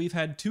far that we've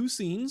had 2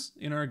 scenes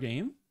in our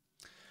game.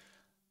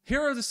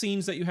 Here are the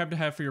scenes that you have to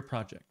have for your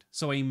project.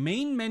 So a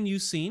main menu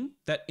scene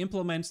that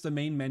implements the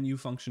main menu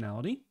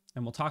functionality,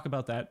 and we'll talk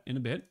about that in a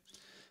bit.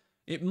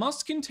 It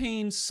must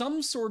contain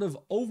some sort of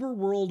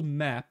overworld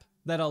map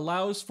that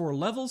allows for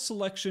level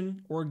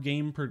selection or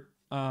game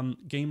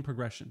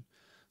progression.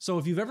 So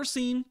if you've ever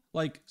seen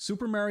like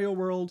Super Mario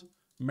World,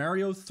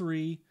 Mario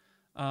 3,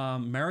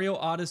 Mario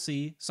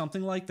Odyssey,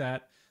 something like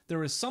that,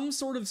 there is some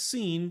sort of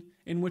scene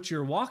in which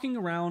you're walking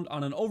around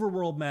on an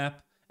overworld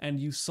map and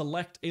you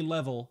select a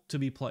level to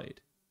be played.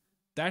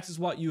 That is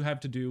what you have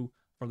to do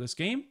for this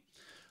game.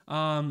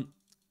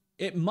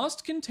 It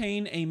must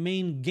contain a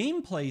main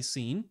gameplay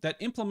scene that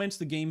implements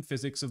the game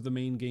physics of the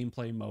main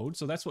gameplay mode.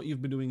 So that's what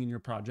you've been doing in your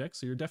project.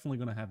 So you're definitely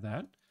going to have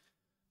that.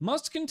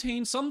 Must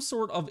contain some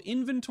sort of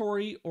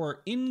inventory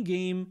or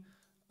in-game,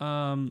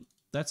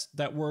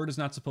 that word is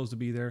not supposed to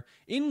be there,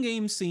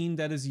 in-game scene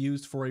that is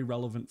used for a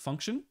relevant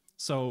function.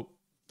 So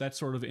that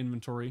sort of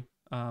inventory,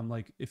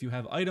 like if you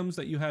have items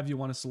that you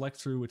want to select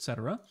through,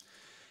 etc.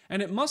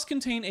 And it must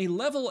contain a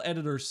level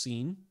editor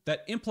scene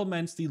that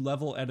implements the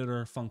level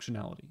editor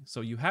functionality.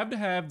 So you have to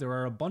have, there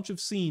are a bunch of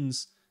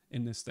scenes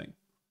in this thing.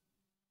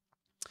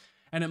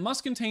 And it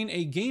must contain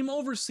a game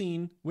over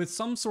scene with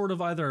some sort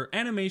of either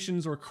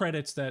animations or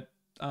credits that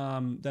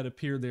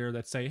appear there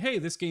that say, hey,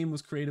 this game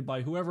was created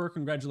by whoever,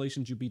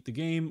 congratulations, you beat the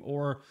game,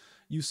 or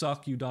you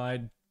suck, you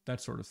died,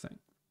 that sort of thing.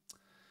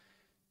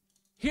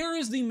 Here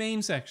is the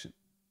main section.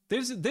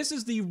 This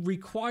is the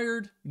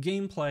required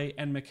gameplay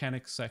and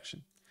mechanics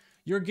section.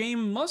 Your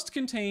game must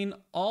contain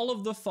all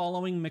of the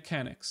following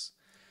mechanics.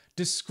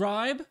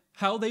 Describe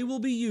how they will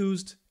be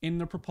used in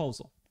the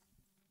proposal.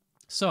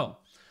 So,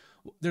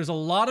 there's a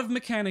lot of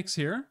mechanics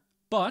here,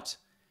 but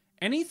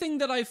anything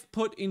that I've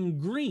put in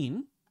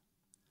green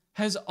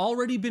has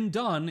already been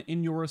done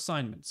in your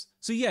assignments.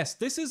 So yes,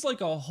 this is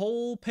like a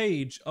whole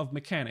page of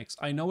mechanics.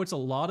 I know it's a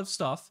lot of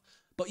stuff,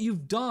 but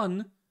you've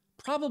done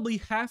probably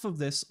half of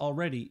this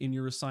already in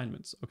your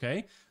assignments,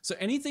 okay? So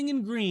anything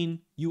in green,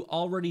 you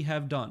already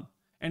have done.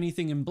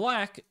 Anything in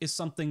black is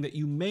something that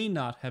you may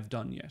not have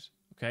done yet,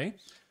 okay?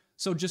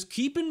 So just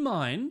keep in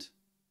mind,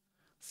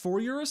 for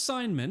your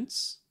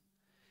assignments,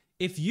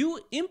 if you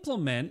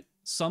implement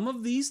some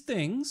of these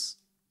things,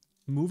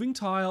 moving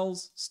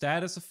tiles,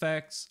 status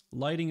effects,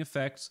 lighting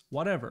effects,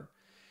 whatever,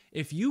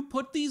 if you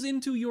put these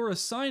into your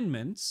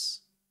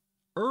assignments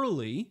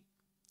early,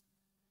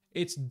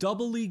 it's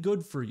doubly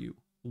good for you.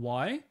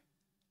 Why?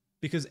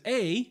 Because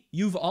A,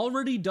 you've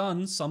already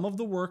done some of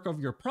the work of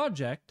your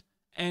project,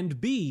 and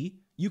B,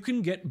 you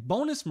can get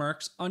bonus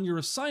marks on your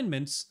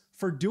assignments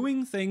for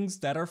doing things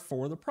that are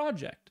for the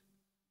project.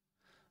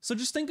 So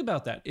just think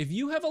about that. If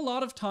you have a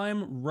lot of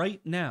time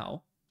right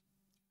now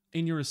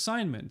in your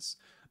assignments,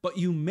 but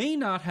you may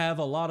not have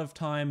a lot of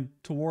time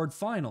toward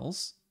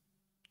finals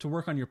to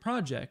work on your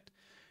project,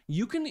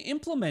 you can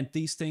implement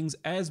these things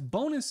as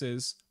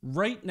bonuses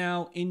right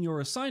now in your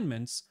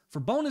assignments for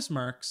bonus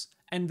marks,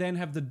 and then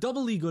have the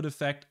doubly good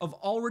effect of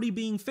already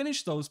being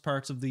finished those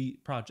parts of the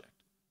project.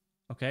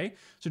 Okay,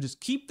 so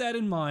just keep that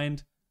in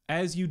mind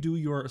as you do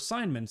your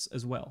assignments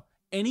as well.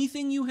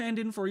 Anything you hand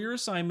in for your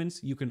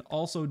assignments, you can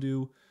also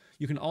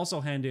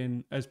hand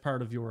in as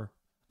part of your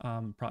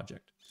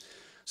project.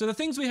 So the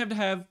things we have to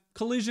have,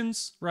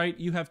 collisions, right?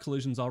 You have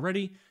collisions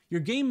already. Your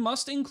game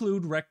must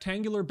include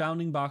rectangular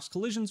bounding box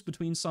collisions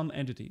between some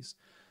entities.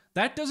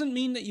 That doesn't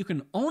mean that you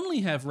can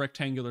only have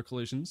rectangular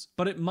collisions,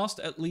 but it must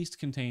at least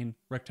contain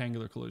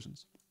rectangular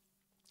collisions.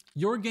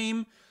 Your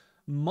game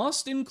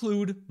must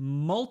include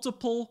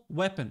multiple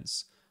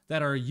weapons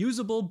that are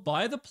usable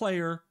by the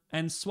player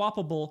and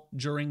swappable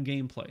during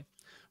gameplay.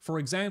 For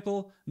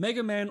example,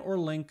 Mega Man or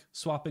Link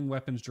swapping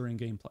weapons during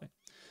gameplay.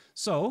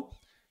 So,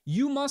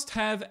 you must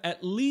have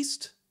at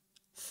least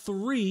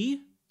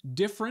 3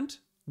 different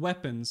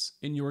weapons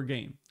in your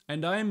game.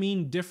 And I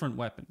mean different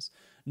weapons.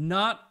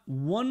 Not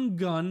one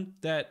gun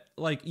that,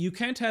 like, you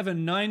can't have a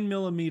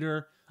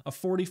 9mm, a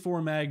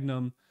 44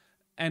 Magnum,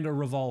 and a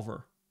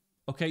revolver.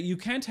 Okay, you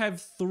can't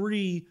have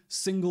 3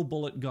 single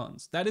bullet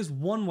guns. That is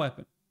one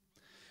weapon.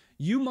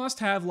 You must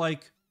have,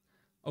 like,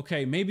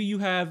 okay, maybe you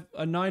have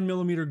a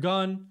 9mm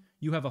gun,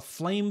 you have a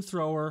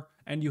flamethrower,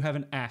 and you have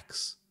an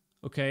axe.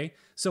 Okay,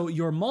 so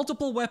your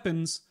multiple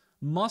weapons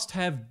must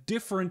have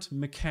different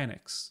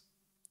mechanics.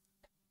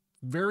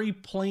 Very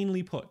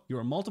plainly put,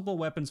 your multiple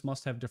weapons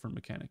must have different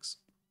mechanics.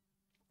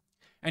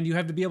 And you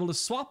have to be able to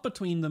swap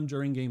between them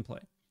during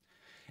gameplay.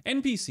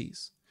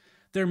 NPCs.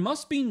 There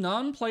must be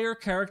non-player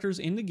characters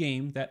in the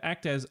game that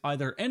act as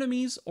either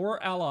enemies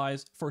or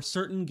allies for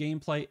certain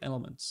gameplay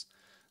elements.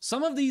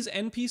 Some of these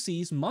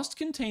NPCs must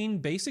contain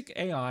basic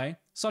AI,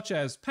 such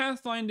as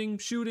pathfinding,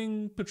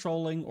 shooting,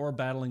 patrolling, or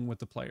battling with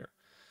the player.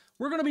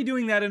 We're going to be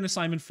doing that in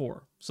Assignment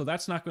 4, so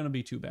that's not going to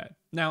be too bad.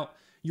 Now,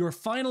 your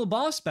final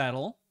boss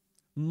battle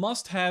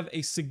must have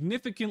a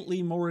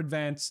significantly more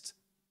advanced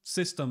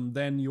system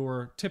than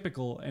your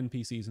typical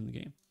NPCs in the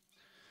game.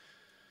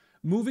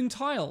 Moving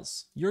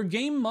tiles. Your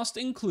game must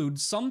include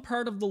some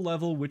part of the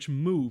level which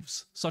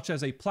moves, such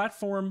as a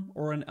platform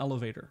or an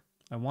elevator.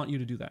 I want you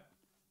to do that.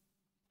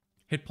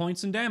 Hit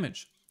points and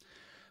damage.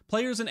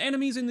 Players and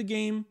enemies in the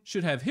game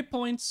should have hit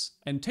points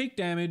and take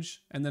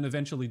damage and then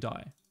eventually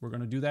die. We're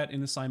going to do that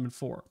in Assignment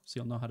 4, so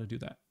you'll know how to do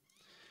that.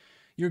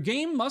 Your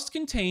game must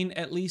contain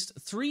at least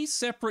 3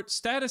 separate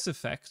status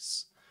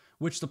effects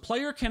which the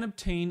player can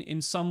obtain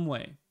in some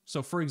way.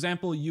 So for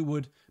example, you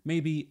would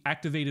maybe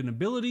activate an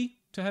ability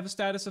to have a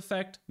status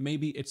effect.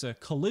 Maybe it's a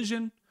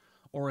collision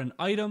or an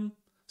item.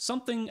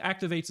 Something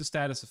activates a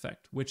status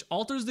effect, which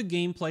alters the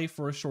gameplay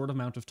for a short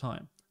amount of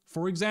time.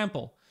 For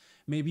example,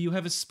 maybe you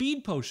have a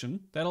speed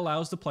potion that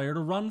allows the player to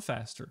run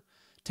faster.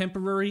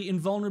 Temporary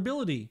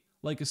invulnerability,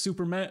 like a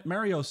Super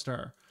Mario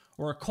star,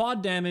 or a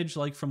quad damage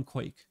like from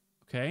Quake.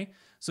 Okay?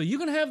 So you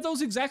can have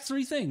those exact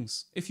 3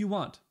 things if you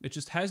want. It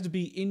just has to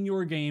be in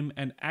your game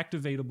and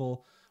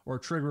activatable or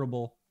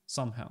triggerable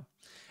somehow.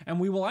 And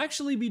we will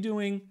actually be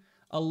doing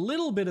a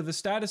little bit of a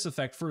status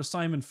effect for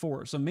Assignment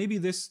 4, so maybe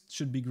this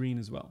should be green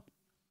as well.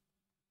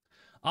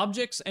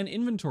 Objects and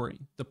inventory.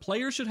 The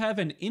player should have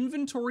an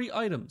inventory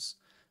items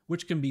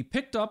which can be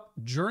picked up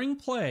during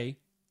play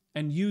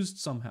and used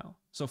somehow.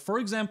 So for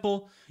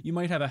example, you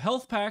might have a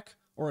health pack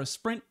or a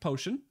sprint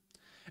potion,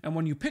 and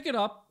when you pick it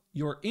up,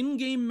 your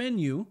in-game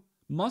menu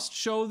must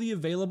show the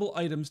available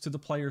items to the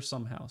player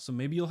somehow. So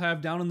maybe you'll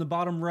have down in the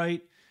bottom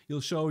right, you'll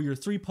show your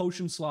 3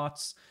 potion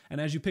slots, and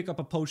as you pick up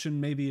a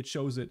potion, maybe it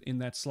shows it in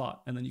that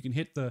slot, and then you can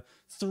hit the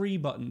 3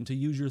 button to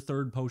use your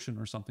 3rd potion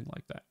or something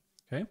like that,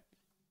 okay?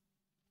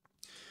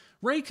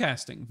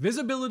 Raycasting.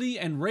 Visibility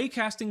and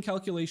raycasting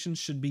calculations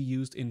should be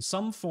used in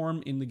some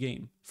form in the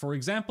game. For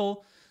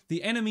example,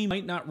 the enemy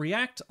might not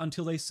react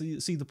until they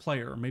see the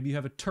player, or maybe you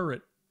have a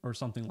turret or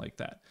something like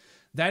that.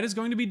 That is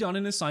going to be done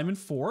in Assignment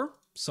 4,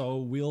 so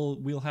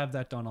we'll have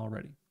that done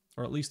already,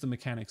 or at least the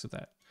mechanics of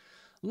that.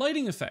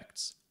 Lighting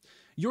effects.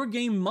 Your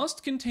game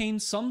must contain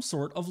some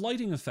sort of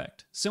lighting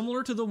effect,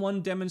 similar to the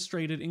one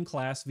demonstrated in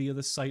class via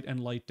the Sight and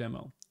Light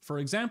demo. For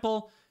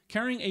example,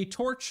 carrying a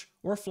torch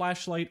or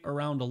flashlight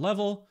around a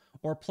level,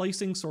 or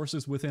placing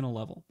sources within a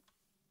level.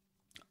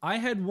 I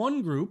had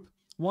one group,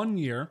 one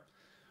year,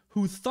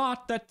 who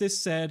thought that this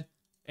said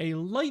a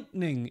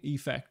lightning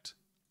effect,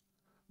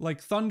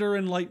 like thunder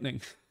and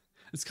lightning.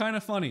 It's kind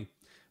of funny,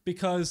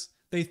 because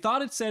they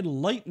thought it said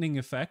lightning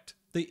effect,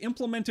 they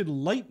implemented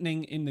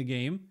lightning in the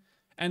game,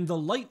 and the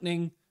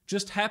lightning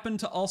just happened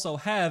to also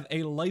have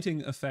a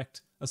lighting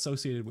effect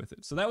associated with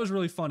it. So that was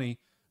really funny,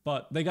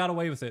 but they got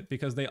away with it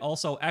because they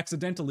also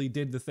accidentally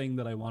did the thing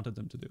that I wanted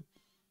them to do.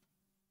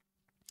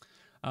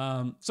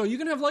 So you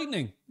can have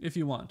lightning if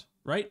you want,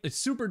 right? It's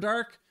super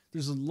dark,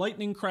 there's a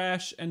lightning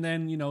crash, and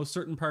then, you know,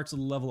 certain parts of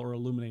the level are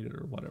illuminated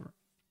or whatever.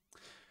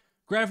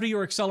 Gravity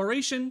or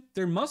acceleration.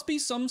 There must be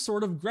some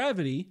sort of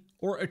gravity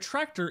or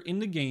attractor in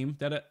the game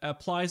that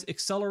applies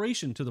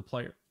acceleration to the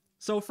player.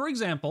 So for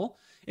example,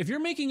 if you're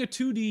making a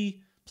 2D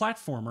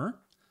platformer,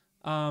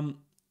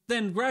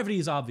 then gravity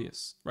is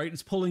obvious, right?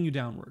 It's pulling you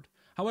downward.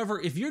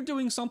 However, if you're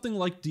doing something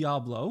like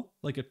Diablo,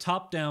 like a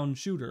top-down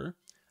shooter,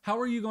 how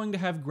are you going to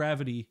have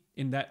gravity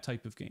in that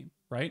type of game,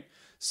 right?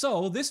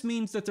 So this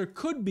means that there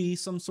could be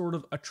some sort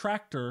of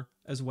attractor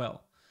as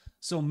well.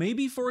 So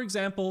maybe, for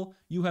example,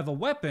 you have a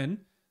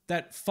weapon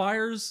that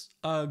fires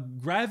a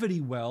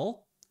gravity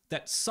well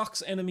that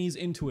sucks enemies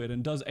into it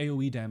and does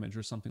AoE damage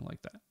or something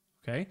like that,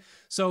 okay?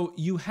 So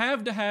you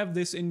have to have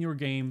this in your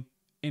game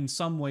in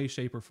some way,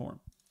 shape, or form.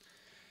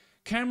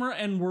 Camera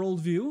and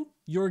worldview.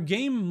 Your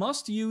game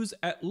must use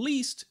at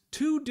least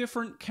 2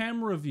 different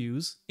camera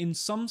views in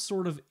some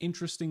sort of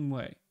interesting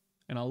way.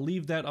 And I'll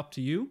leave that up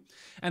to you.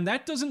 And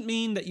that doesn't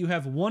mean that you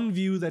have one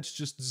view that's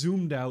just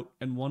zoomed out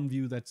and one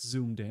view that's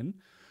zoomed in.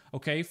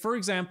 Okay, for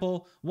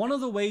example, one of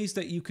the ways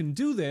that you can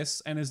do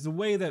this, and is the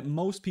way that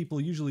most people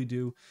usually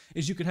do,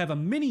 is you could have a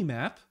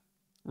mini-map,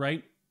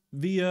 right?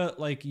 Via,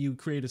 like, you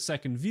create a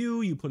second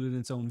view, you put it in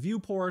its own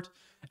viewport,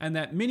 and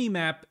that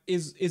mini-map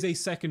is a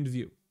second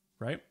view,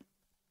 right?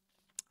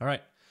 All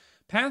right.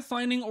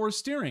 Pathfinding or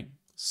steering.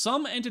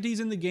 Some entities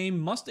in the game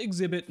must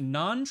exhibit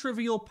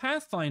non-trivial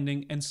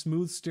pathfinding and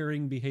smooth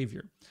steering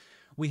behavior.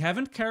 We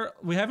haven't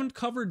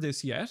covered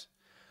this yet,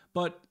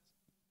 but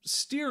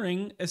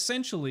steering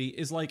essentially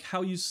is like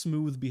how you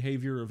smooth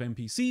behavior of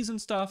NPCs and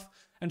stuff,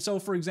 And so,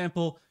 for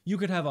example, you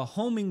could have a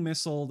homing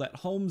missile that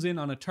homes in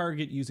on a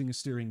target using a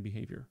steering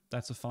behavior.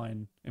 That's a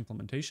fine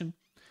implementation.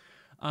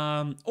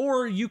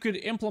 Or you could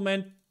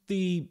implement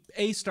the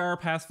A-star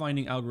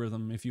pathfinding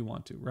algorithm if you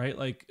want to, right?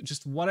 Like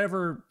just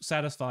whatever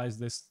satisfies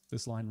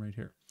this line right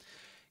here.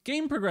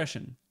 Game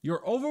progression. Your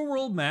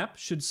overworld map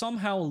should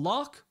somehow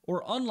lock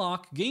or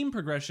unlock game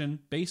progression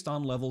based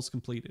on levels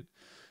completed.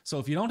 So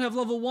if you don't have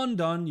level 1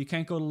 done, you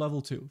can't go to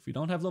level 2. If you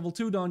don't have level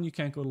 2 done, you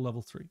can't go to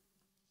level 3.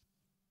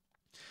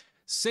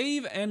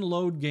 Save and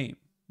load game.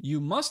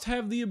 You must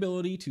have the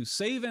ability to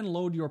save and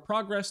load your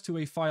progress to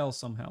a file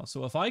somehow.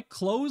 So if I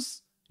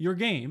close your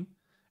game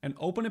and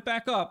open it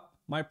back up,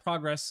 my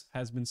progress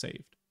has been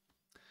saved.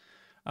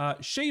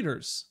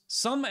 Shaders.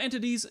 Some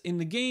entities in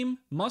the game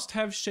must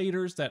have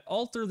shaders that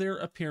alter their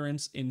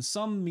appearance in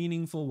some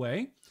meaningful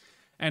way.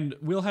 And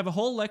we'll have a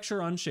whole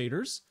lecture on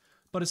shaders.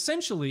 But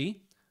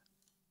essentially,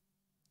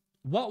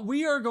 what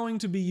we are going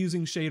to be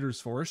using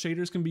shaders for,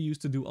 shaders can be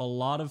used to do a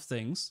lot of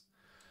things,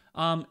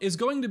 is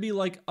going to be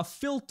like a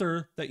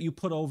filter that you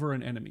put over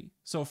an enemy.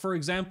 So for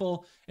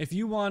example, if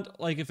you want,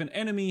 like if an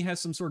enemy has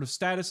some sort of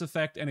status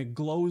effect and it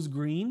glows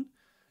green,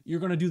 you're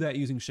going to do that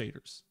using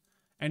shaders.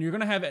 And you're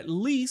going to have at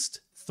least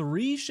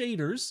 3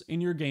 shaders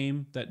in your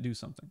game that do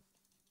something.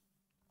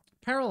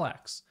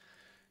 Parallax.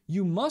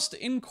 You must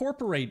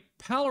incorporate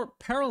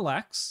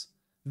parallax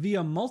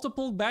via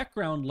multiple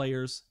background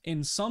layers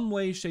in some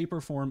way, shape, or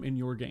form in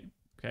your game.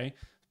 Okay?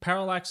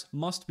 Parallax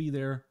must be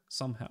there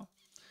somehow.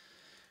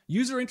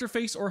 User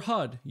interface or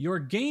HUD. Your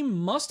game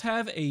must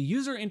have a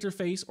user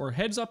interface or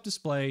heads-up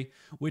display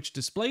which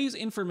displays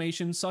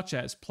information such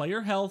as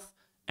player health,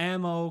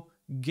 ammo,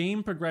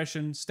 game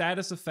progression,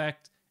 status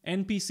effect,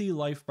 NPC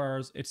life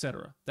bars,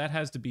 etc. That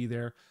has to be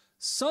there.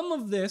 Some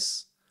of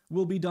this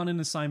will be done in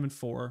assignment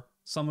 4,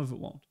 some of it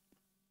won't.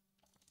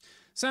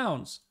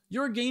 Sounds.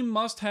 Your game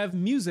must have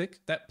music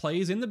that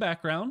plays in the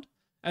background,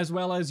 as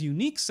well as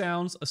unique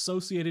sounds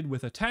associated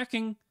with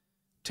attacking,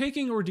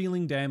 taking or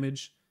dealing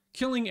damage,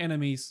 killing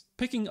enemies,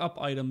 picking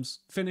up items,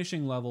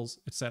 finishing levels,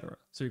 etc.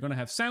 So you're going to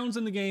have sounds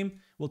in the game.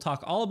 We'll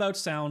talk all about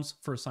sounds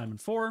for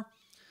assignment 4.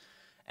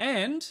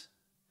 And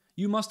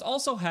you must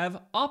also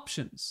have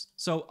options.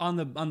 So on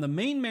the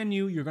main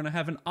menu, you're going to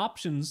have an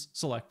options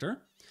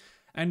selector,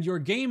 and your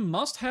game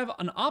must have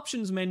an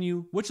options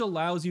menu which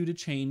allows you to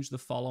change the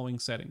following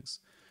settings.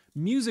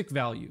 Music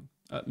volume,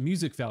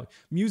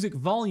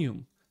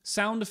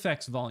 sound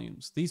effects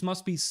volumes. These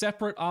must be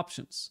separate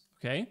options,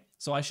 okay?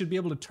 So I should be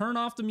able to turn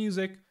off the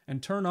music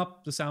and turn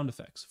up the sound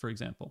effects, for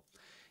example.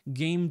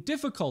 Game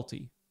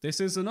difficulty. This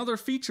is another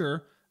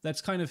feature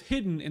that's kind of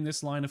hidden in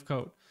this line of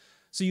code.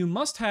 So you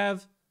must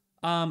have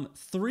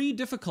 3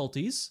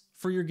 difficulties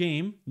for your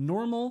game: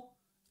 normal,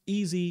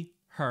 easy,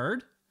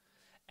 hard.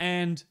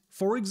 And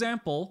for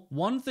example,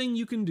 one thing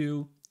you can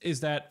do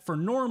is that for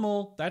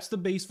normal, that's the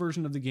base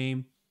version of the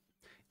game.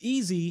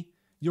 Easy,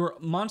 your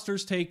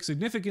monsters take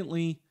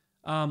significantly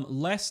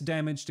less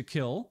damage to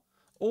kill.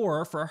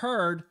 Or for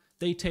hard,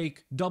 they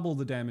take double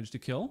the damage to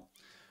kill.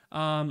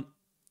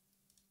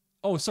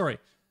 Oh, sorry.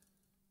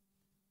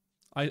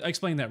 I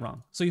explained that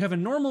wrong. So you have a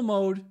normal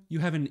mode, you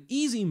have an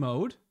easy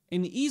mode.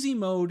 In easy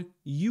mode,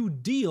 you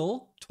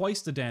deal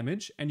twice the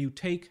damage and you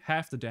take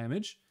half the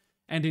damage.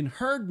 And in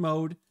hard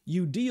mode,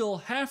 you deal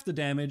half the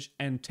damage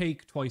and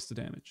take twice the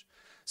damage.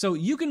 So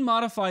you can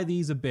modify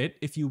these a bit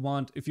if you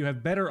want, if you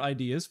have better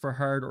ideas for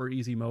hard or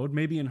easy mode.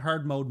 Maybe in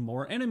hard mode,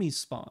 more enemies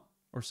spawn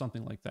or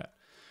something like that.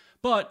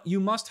 But you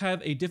must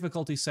have a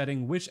difficulty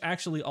setting which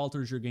actually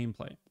alters your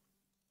gameplay.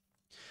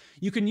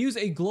 You can use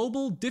a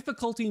global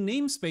difficulty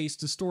namespace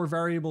to store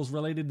variables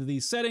related to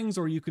these settings,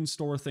 or you can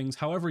store things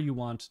however you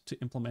want to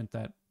implement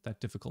that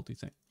difficulty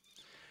thing.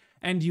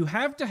 And you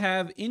have to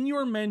have in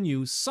your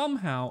menu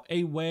somehow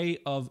a way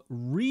of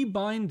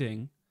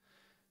rebinding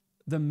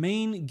the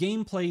main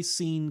gameplay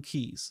scene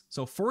keys.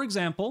 So for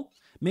example,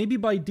 maybe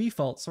by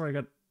default, sorry, I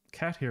got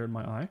cat hair in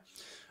my eye.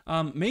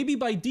 Maybe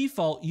by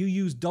default, you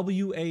use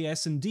W, A,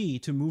 S, and D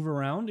to move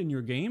around in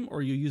your game,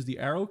 or you use the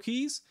arrow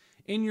keys.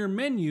 In your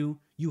menu,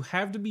 you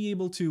have to be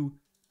able to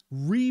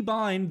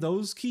rebind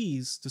those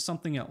keys to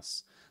something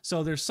else.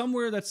 So there's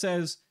somewhere that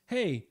says,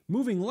 hey,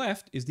 moving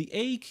left is the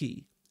A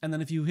key. And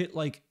then if you hit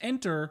like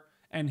enter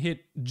and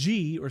hit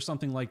G or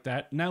something like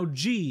that, now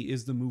G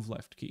is the move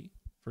left key,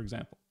 for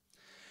example.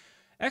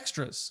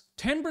 Extras.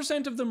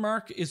 10% of the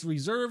mark is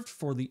reserved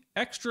for the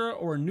extra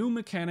or new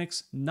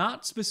mechanics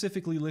not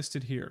specifically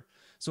listed here.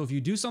 So if you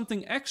do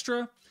something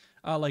extra,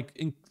 like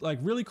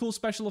really cool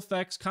special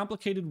effects,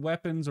 complicated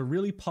weapons, or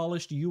really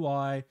polished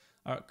UI,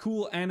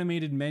 cool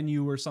animated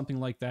menu or something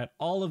like that,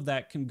 all of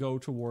that can go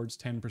towards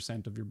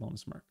 10% of your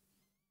bonus mark.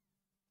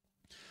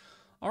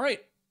 All right.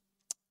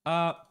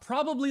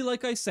 Probably,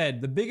 like I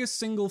said, the biggest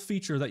single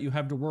feature that you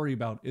have to worry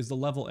about is the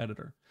level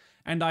editor.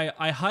 And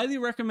I highly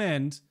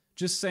recommend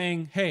just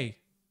saying, hey,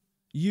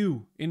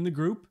 you in the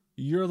group,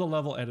 you're the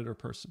level editor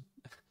person.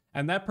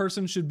 And that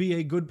person should be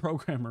a good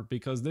programmer,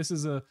 because this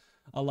is a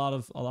lot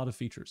of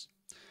features.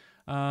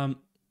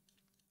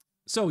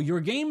 So your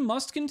game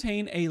must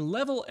contain a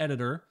level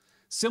editor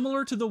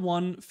similar to the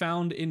one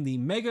found in the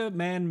Mega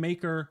Man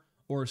Maker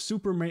or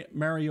Super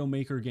Mario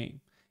Maker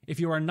game.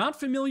 If you are not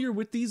familiar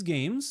with these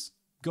games,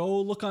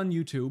 go look on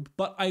YouTube,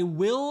 but I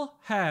will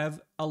have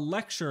a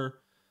lecture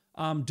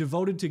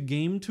devoted to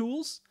game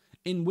tools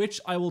in which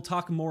I will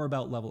talk more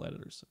about level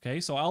editors, okay?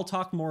 So I'll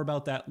talk more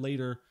about that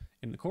later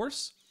in the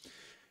course.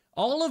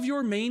 All of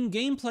your main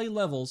gameplay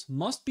levels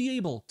must be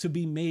able to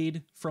be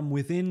made from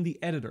within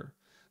the editor.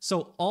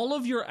 So all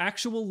of your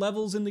actual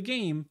levels in the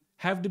game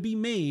have to be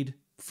made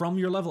from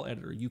your level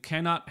editor. You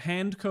cannot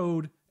hand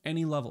code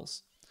any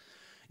levels.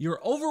 Your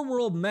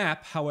overworld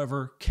map,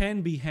 however,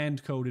 can be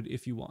hand coded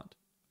if you want,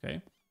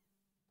 okay?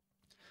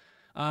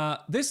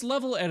 This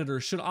level editor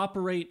should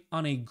operate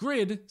on a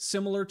grid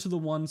similar to the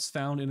ones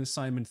found in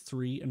assignment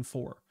 3 and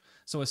 4.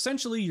 So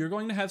essentially, you're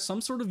going to have some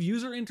sort of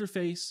user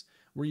interface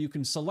where you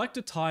can select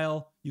a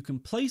tile, you can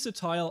place a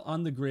tile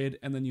on the grid,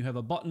 and then you have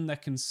a button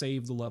that can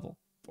save the level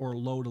or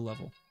load a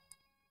level.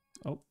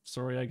 Oh,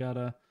 sorry, I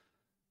gotta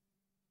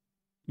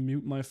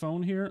mute my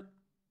phone here.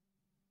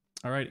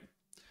 Alrighty.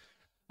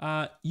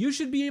 You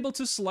should be able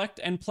to select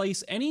and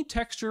place any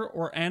texture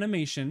or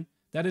animation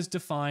that is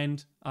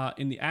defined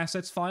in the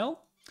assets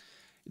file.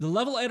 The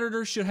level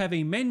editor should have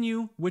a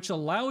menu which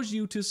allows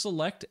you to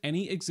select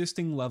any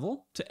existing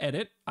level to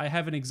edit. I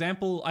have an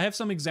example. I have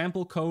some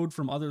example code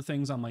from other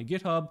things on my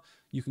GitHub.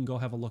 You can go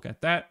have a look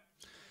at that.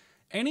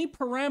 Any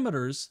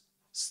parameters,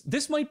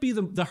 this might be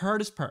the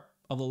hardest part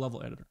of the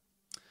level editor.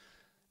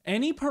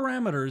 Any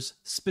parameters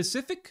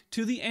specific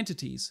to the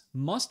entities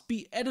must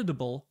be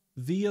editable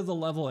via the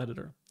level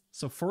editor.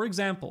 So for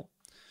example,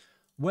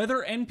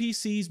 whether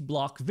NPCs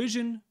block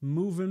vision,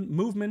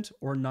 movement,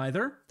 or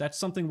neither. That's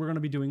something we're going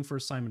to be doing for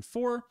assignment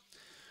 4.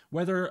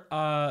 Whether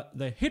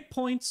the hit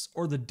points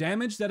or the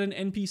damage that an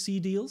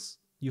NPC deals,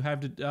 you have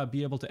to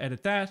be able to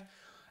edit that.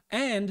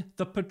 And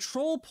the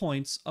patrol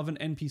points of an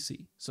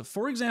NPC. So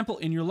for example,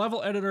 in your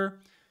level editor,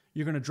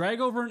 you're going to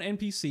drag over an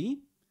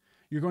NPC.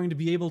 You're going to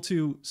be able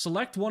to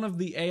select one of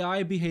the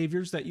AI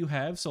behaviors that you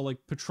have. So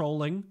like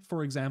patrolling,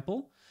 for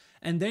example.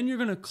 And then you're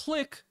going to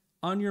click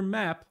on your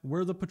map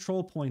where the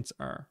patrol points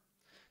are.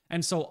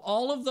 And so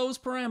all of those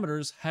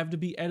parameters have to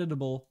be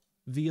editable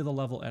via the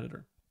level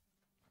editor.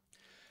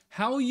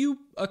 How you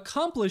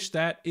accomplish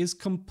that is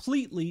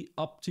completely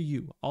up to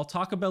you. I'll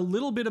talk a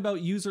little bit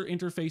about user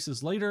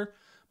interfaces later,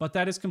 but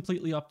that is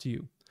completely up to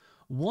you.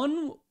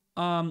 One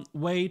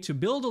way to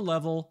build a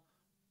level,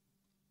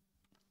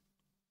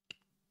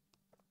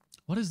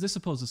 what is this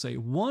supposed to say?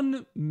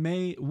 One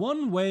way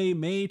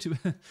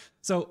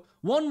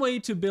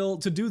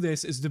to do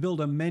this is to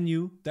build a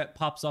menu that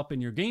pops up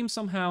in your game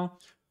somehow,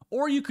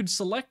 or you could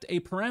select a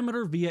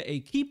parameter via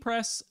a key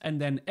press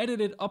and then edit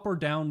it up or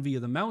down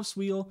via the mouse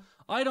wheel.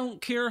 I don't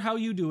care how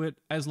you do it,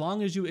 as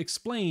long as you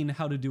explain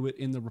how to do it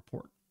in the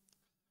report.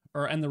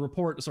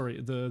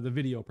 The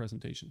video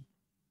presentation.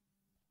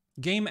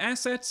 Game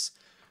assets.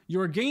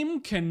 Your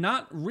game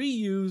cannot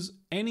reuse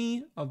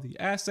any of the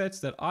assets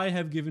that I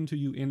have given to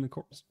you in the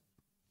course.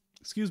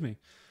 Excuse me.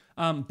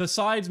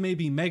 Besides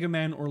maybe Mega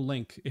Man or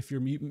Link. If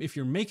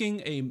you're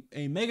making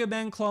a Mega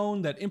Man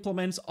clone that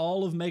implements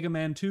all of Mega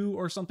Man 2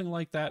 or something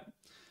like that,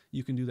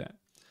 you can do that.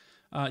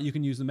 You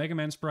can use the Mega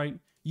Man sprite.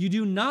 You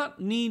do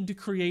not need to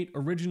create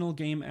original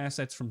game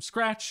assets from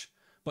scratch,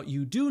 but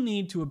you do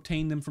need to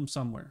obtain them from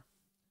somewhere.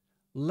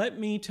 Let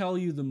me tell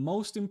you the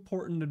most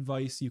important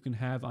advice you can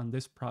have on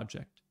this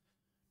project.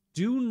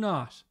 Do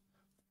not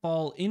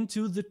fall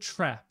into the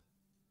trap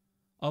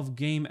of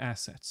game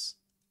assets.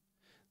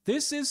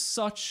 This is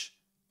such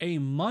a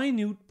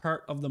minute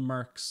part of the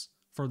marks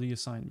for the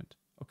assignment,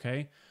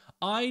 okay?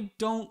 I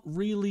don't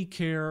really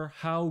care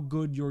how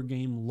good your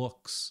game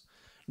looks.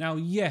 Now,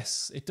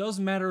 yes, it does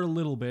matter a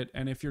little bit,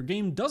 and if your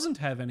game doesn't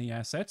have any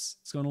assets,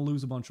 it's going to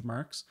lose a bunch of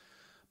marks.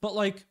 But,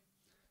 like,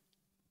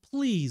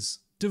 please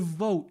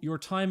devote your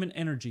time and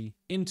energy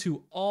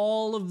into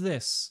all of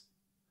this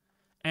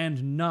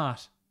and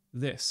not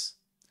this.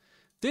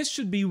 This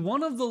should be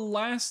one of the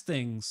last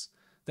things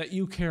that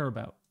you care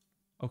about,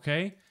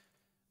 okay?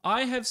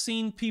 I have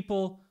seen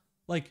people,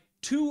 like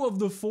 2 of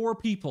the 4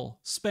 people,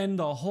 spend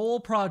a whole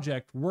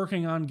project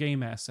working on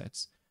game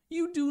assets.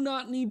 You do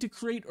not need to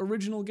create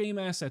original game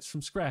assets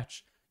from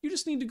scratch. You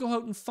just need to go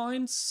out and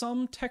find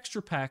some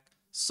texture pack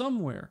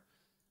somewhere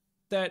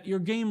that your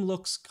game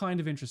looks kind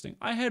of interesting.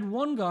 I had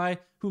one guy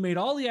who made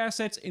all the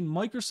assets in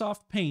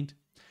Microsoft Paint,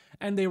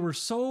 and they were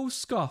so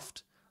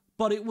scuffed,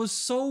 but it was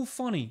so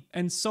funny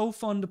and so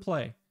fun to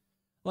play.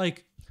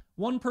 Like,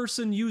 one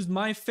person used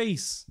my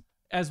face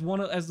as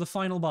the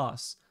final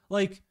boss.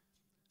 Like,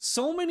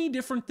 so many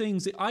different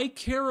things. I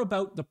care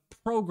about the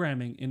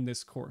programming in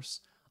this course.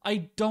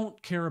 I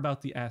don't care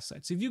about the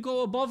assets. If you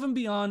go above and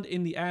beyond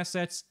in the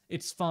assets,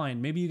 it's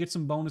fine. Maybe you get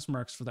some bonus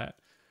marks for that.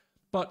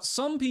 But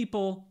some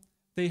people,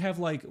 they have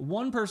like,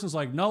 one person's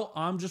like, no,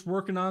 I'm just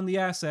working on the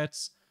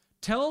assets.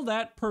 Tell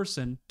that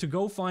person to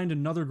go find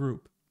another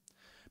group.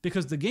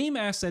 Because the game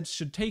assets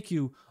should take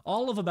you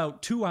all of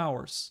about 2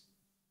 hours,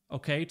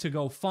 okay, to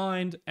go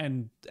find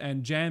and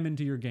jam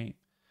into your game.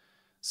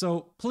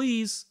 So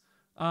please,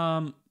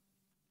 don't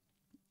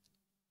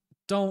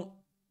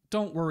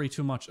don't worry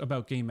too much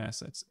about game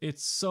assets.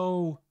 It's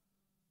so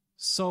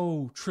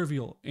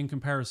trivial in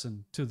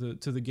comparison to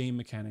the game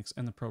mechanics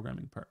and the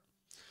programming part.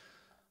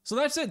 So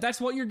that's it.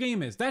 That's what your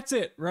game is. That's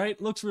it, right?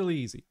 Looks really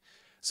easy.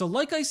 So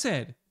like I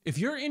said, if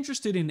you're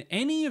interested in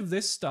any of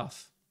this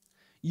stuff,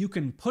 you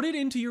can put it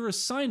into your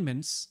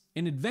assignments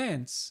in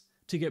advance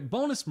to get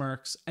bonus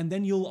marks, and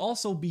then you'll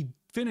also be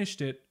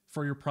finished it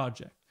for your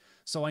project.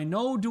 So I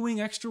know doing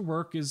extra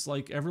work is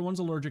like everyone's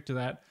allergic to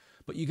that,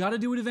 but you got to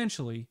do it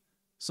eventually.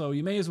 So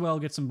you may as well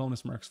get some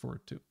bonus marks for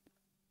it too.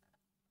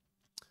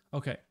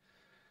 Okay.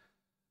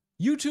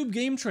 YouTube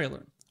game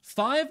trailer.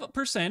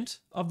 5%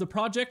 of the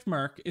project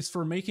mark is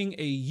for making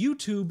a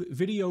YouTube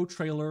video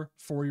trailer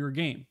for your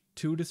game,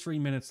 2 to 3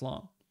 minutes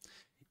long.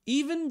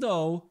 Even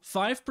though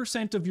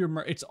 5% of your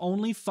mark, it's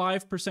only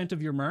 5%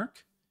 of your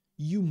mark,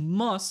 you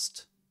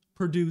must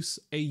produce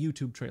a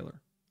YouTube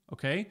trailer,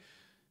 okay?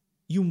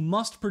 You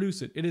must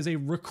produce it. It is a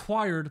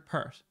required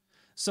part.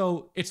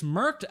 So it's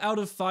marked out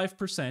of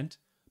 5%,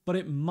 but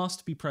it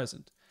must be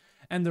present.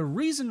 And the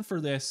reason for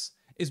this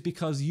is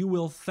because you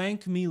will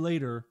thank me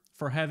later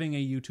for having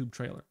a YouTube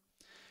trailer.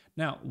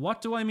 Now,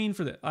 what do I mean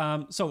for this?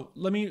 So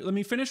let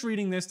me finish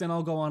reading this, then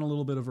I'll go on a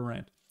little bit of a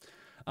rant.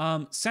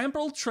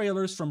 Sample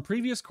trailers from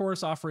previous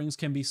course offerings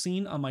can be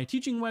seen on my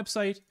teaching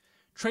website.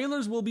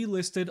 Trailers will be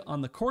listed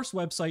on the course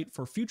website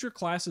for future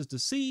classes to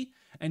see,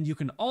 and you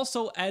can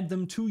also add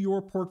them to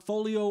your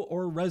portfolio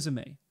or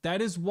resume.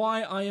 That is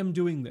why I am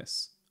doing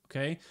this,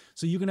 okay?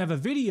 So you can have a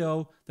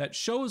video that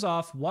shows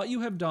off what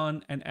you have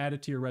done and add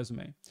it to your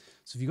resume.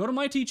 So if you go to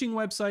my teaching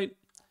website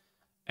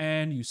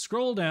and you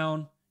scroll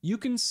down, you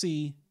can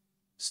see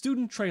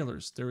student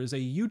trailers. There is a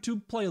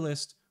YouTube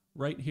playlist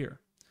right here.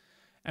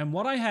 And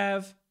what I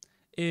have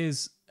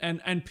is,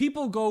 and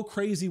people go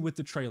crazy with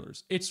the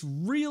trailers. It's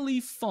really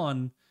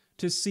fun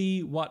to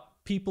see what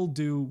people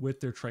do with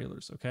their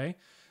trailers, okay?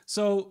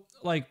 So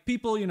like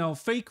people, you know,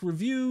 fake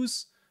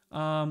reviews,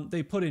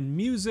 they put in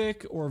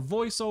music or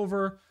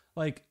voiceover,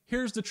 like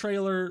here's the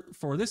trailer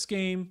for this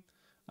game,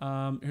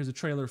 here's a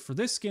trailer for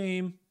this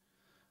game.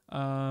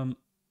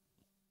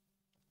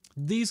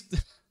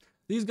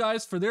 These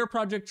guys for their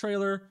project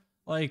trailer,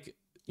 like,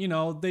 you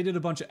know, they did a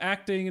bunch of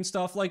acting and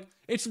stuff. Like,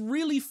 it's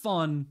really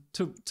fun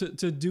to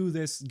do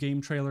this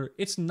game trailer.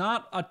 It's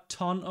not a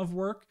ton of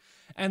work.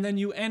 And then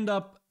you end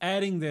up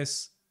adding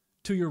this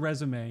to your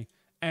resume,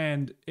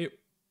 and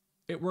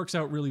it works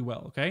out really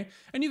well, okay?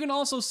 And you can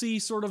also see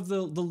sort of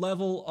the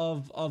level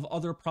of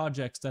other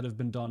projects that have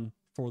been done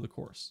for the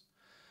course.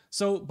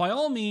 So by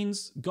all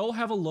means, go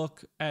have a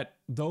look at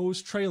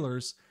those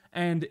trailers,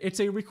 and it's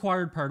a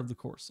required part of the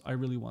course. I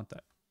really want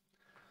that.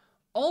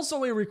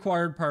 Also a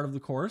required part of the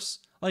course,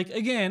 like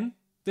again,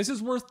 this is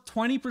worth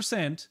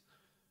 20%,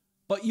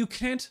 but you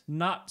can't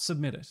not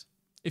submit it.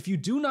 If you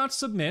do not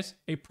submit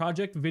a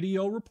project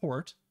video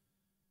report,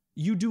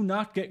 you do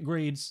not get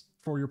grades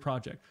for your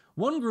project.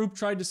 One group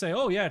tried to say,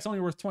 oh yeah, it's only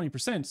worth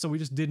 20%, so we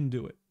just didn't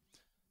do it.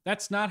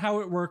 That's not how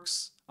it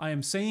works. I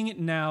am saying it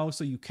now,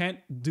 so you can't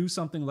do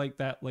something like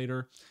that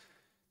later.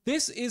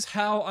 This is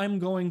how I'm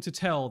going to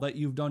tell that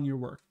you've done your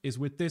work, is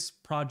with this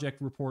project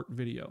report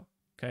video,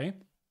 okay?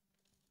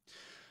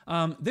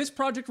 This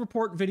project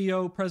report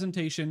video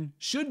presentation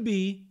should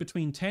be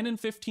between 10 and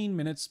 15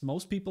 minutes.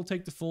 Most people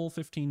take the full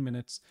 15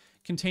 minutes,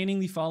 containing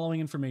the following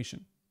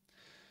information.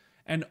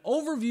 An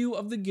overview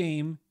of the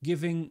game,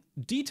 giving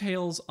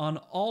details on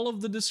all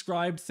of the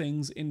described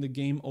things in the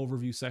game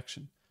overview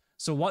section.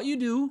 So what you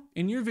do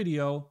in your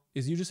video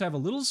is you just have a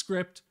little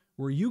script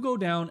where you go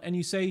down and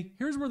you say,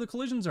 here's where the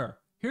collisions are.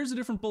 Here's the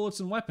different bullets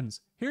and weapons.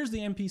 Here's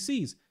the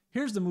NPCs.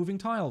 Here's the moving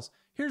tiles.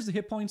 Here's the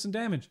hit points and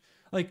damage.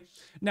 Like,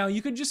 now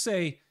you could just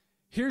say,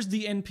 here's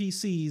the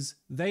NPCs,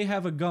 they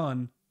have a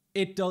gun,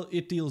 it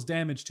deals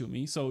damage to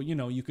me. So, you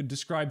know, you could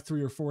describe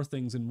 3 or 4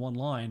 things in one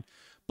line,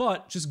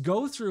 but just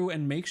go through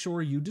and make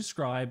sure you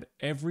describe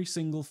every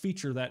single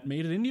feature that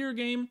made it into your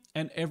game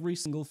and every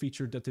single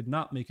feature that did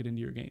not make it into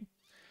your game.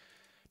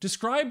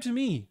 Describe to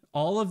me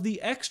all of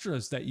the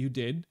extras that you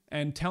did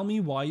and tell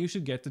me why you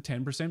should get the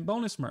 10%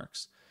 bonus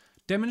marks.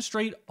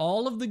 Demonstrate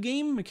all of the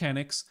game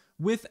mechanics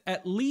with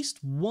at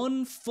least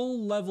one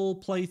full level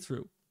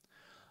playthrough.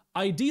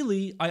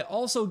 Ideally, I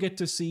also get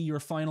to see your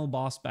final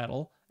boss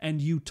battle,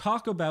 and you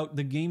talk about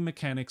the game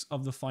mechanics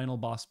of the final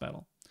boss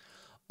battle.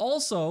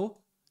 Also,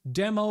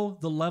 demo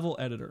the level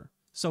editor.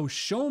 So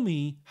show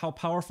me how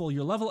powerful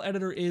your level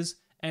editor is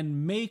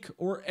and make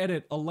or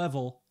edit a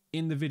level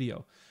in the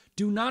video.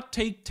 Do not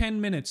take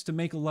 10 minutes to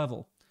make a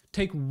level.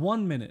 Take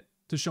 1 minute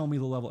to show me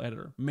the level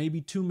editor.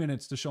 Maybe 2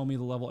 minutes to show me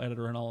the level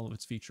editor and all of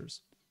its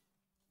features.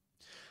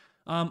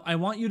 I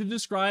want you to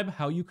describe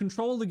how you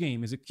control the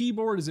game. Is it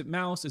keyboard? Is it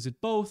mouse? Is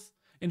it both?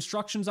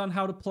 Instructions on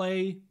how to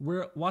play,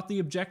 what the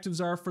objectives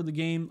are for the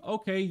game.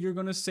 Okay, you're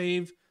going to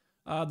save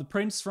the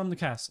prince from the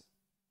castle,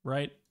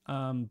 right?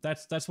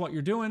 That's what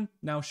you're doing.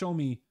 Now show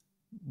me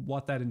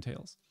what that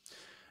entails.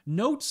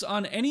 Notes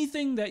on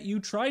anything that you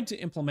tried to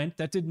implement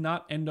that did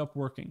not end up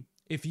working.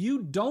 If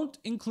you don't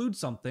include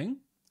something,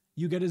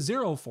 you get a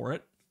 0 for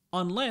it,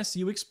 unless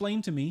you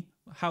explain to me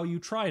how you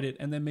tried it,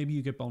 and then maybe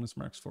you get bonus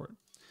marks for it.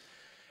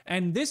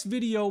 And this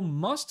video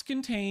must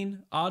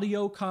contain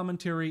audio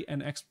commentary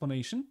and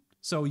explanation.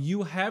 So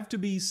you have to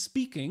be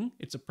speaking.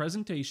 It's a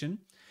presentation.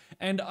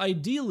 And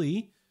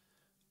ideally,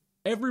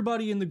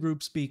 everybody in the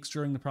group speaks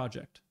during the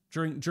project,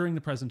 during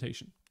the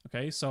presentation.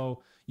 Okay,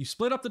 so you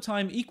split up the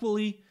time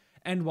equally.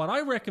 And what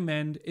I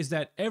recommend is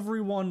that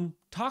everyone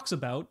talks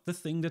about the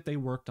thing that they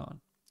worked on.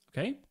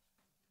 Okay,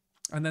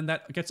 and then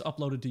that gets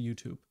uploaded to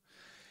YouTube.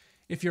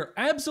 If you're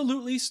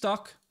absolutely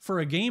stuck for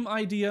a game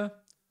idea,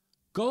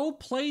 go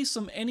play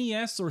some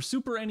NES or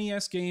Super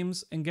NES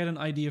games and get an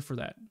idea for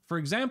that. For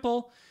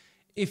example,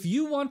 if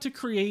you want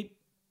to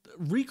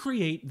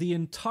recreate the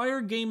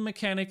entire game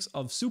mechanics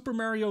of Super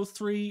Mario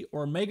 3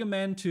 or Mega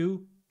Man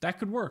 2, that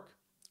could work,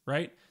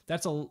 right?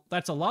 That's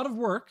a lot of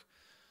work.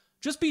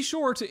 Just be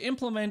sure to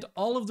implement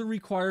all of the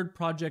required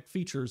project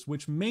features,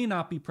 which may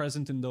not be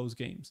present in those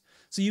games.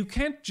 So you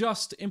can't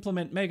just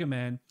implement Mega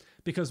Man,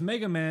 because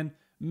Mega Man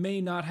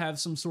may not have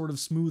some sort of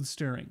smooth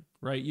steering,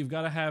 right? You've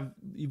got to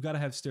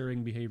have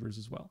steering behaviors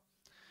as well.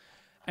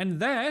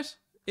 And that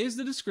is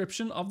the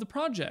description of the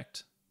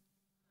project.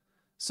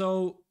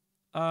 So,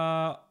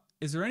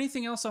 is there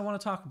anything else I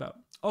want to talk about?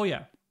 Oh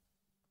yeah.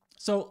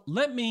 So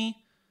let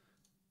me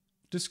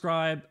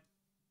describe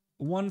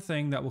one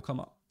thing that will come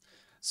up.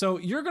 So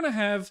you're going to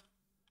have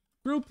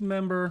group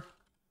member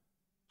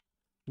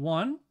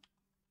 1,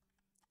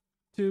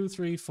 2,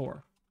 3,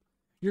 4.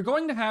 You're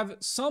going to have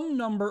some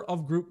number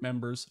of group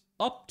members,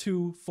 up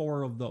to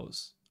 4 of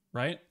those,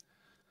 right?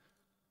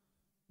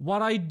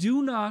 What I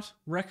do not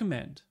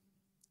recommend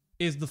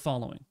is the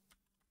following.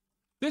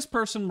 This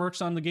person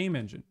works on the game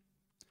engine.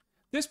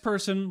 This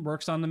person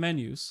works on the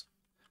menus.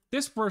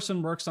 This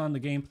person works on the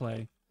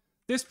gameplay.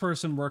 This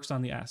person works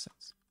on the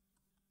assets.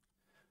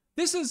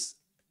 This is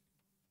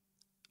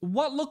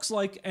what looks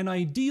like an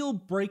ideal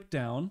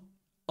breakdown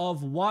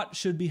of what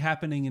should be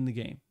happening in the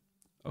game,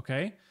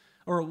 okay?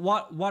 Or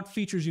what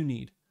features you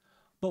need.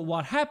 But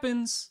what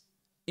happens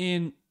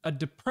in a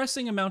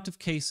depressing amount of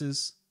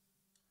cases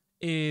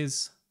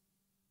is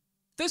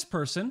this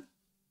person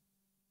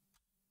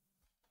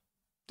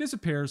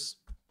disappears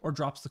or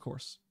drops the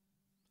course.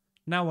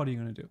 Now what are you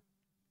going to do?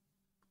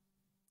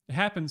 It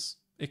happens.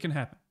 It can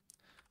happen.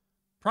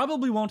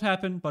 Probably won't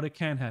happen, but it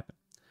can happen.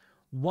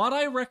 What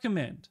I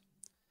recommend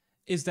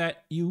is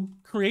that you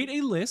create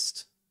a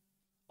list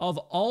of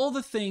all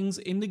the things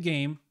in the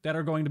game that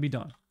are going to be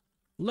done.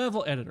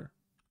 Level editor,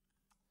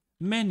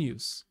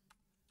 menus,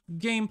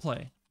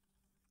 gameplay,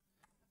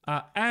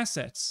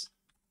 assets.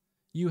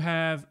 You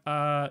have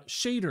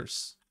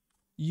shaders.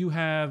 You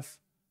have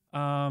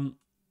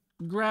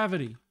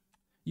gravity.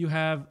 You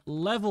have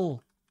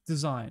level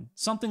design,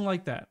 something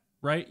like that,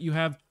 right? You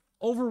have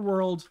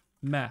overworld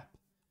map.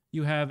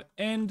 You have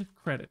end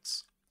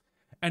credits.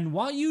 And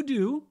what you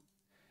do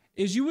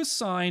is you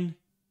assign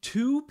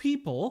 2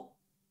 people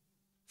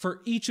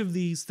for each of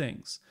these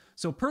things.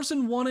 So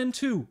person 1 and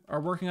 2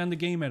 are working on the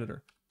game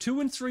editor. 2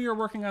 and 3 are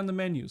working on the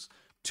menus.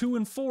 2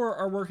 and 4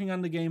 are working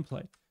on the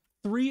gameplay.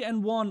 3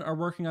 and 1 are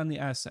working on the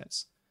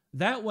assets.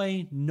 That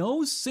way,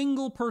 no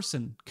single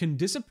person can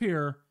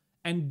disappear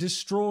and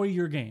destroy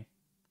your game.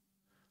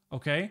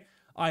 Okay?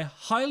 I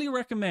highly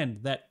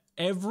recommend that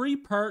every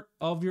part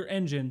of your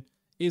engine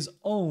is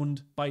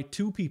owned by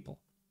 2 people,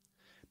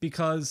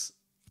 because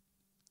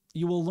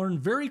you will learn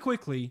very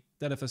quickly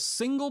that if a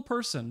single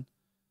person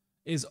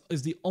is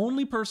the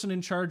only person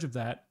in charge of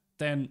that,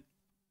 then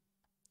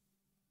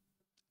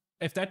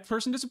if that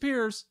person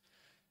disappears.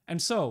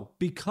 And so,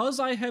 because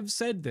I have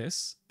said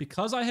this,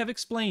 because I have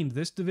explained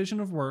this division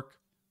of work,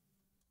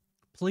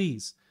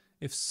 please,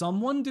 if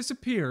someone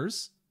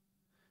disappears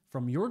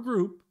from your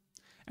group,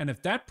 and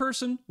if that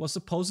person was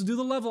supposed to do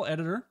the level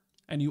editor,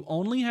 and you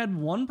only had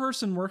 1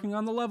 person working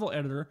on the level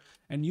editor,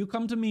 and you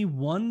come to me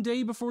 1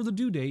 day before the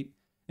due date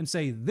and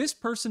say, this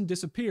person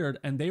disappeared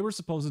and they were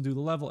supposed to do the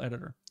level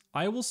editor,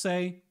 I will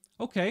say,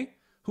 okay,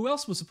 who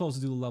else was supposed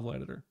to do the level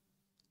editor?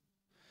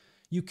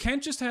 You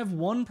can't just have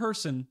 1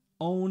 person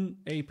own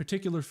a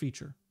particular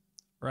feature,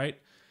 right?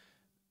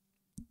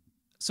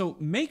 So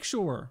make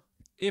sure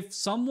if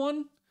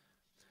someone,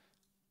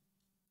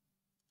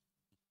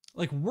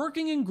 like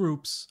working in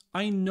groups,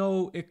 I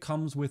know it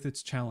comes with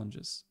its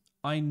challenges.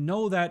 I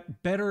know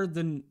that better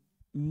than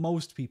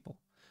most people,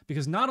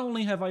 because not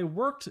only have I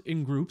worked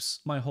in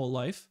groups my whole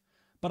life,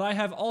 but I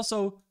have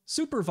also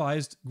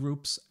supervised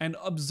groups and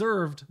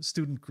observed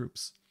student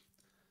groups.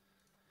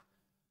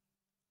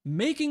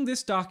 Making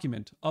this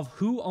document of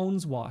who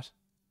owns what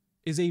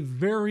is a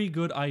very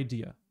good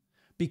idea,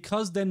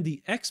 because then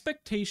the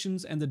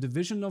expectations and the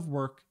division of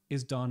work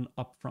is done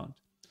up front.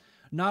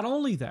 Not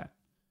only that,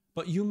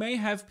 but you may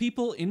have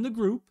people in the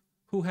group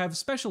who have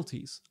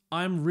specialties.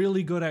 I'm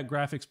really good at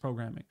graphics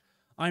programming.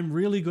 I'm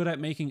really good at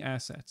making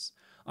assets.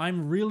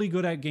 I'm really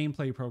good at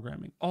gameplay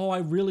programming. Oh, I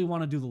really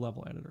want to do the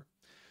level editor.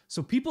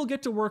 So people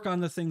get to work on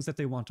the things that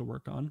they want to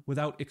work on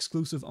without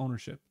exclusive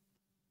ownership.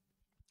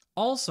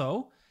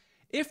 Also,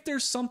 if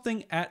there's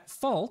something at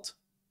fault,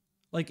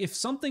 like if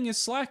something is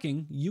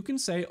slacking, you can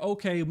say,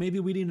 okay, maybe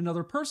we need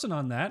another person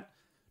on that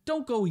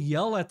Don't go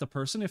yell at the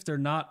person if they're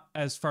not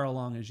as far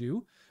along as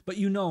you, but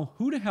you know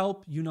who to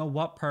help, you know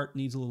what part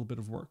needs a little bit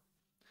of work.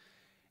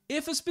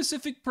 If a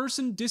specific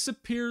person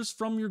disappears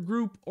from your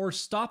group or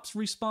stops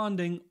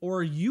responding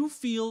or you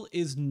feel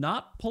is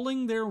not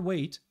pulling their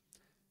weight,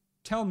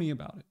 tell me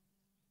about it.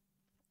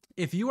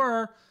 If you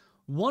are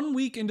 1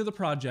 week into the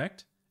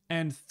project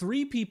and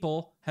 3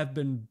 people have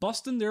been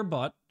busting their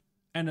butt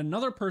and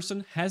another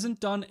person hasn't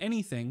done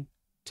anything,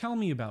 tell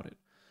me about it.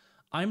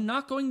 I'm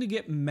not going to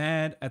get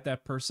mad at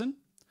that person.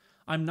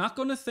 I'm not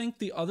going to think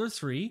the other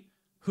 3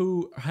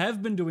 who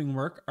have been doing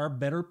work are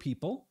better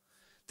people.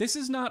 This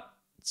is not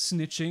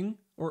snitching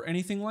or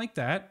anything like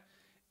that.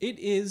 It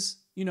is,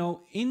 you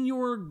know, in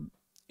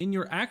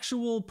your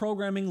actual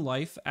programming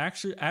life,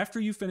 actually after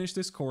you finish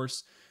this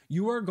course,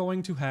 you are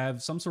going to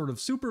have some sort of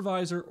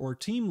supervisor or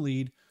team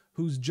lead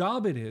whose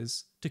job it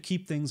is to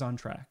keep things on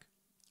track,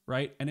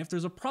 right? And if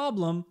there's a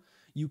problem,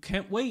 you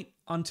can't wait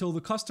until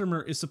the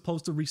customer is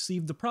supposed to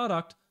receive the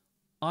product.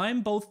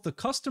 I'm both the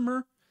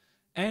customer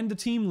and the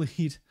team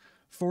lead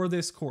for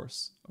this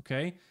course,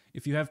 okay?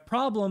 If you have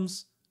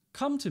problems,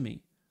 come to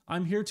me.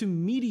 I'm here to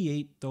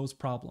mediate those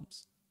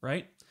problems,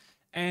 right?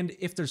 And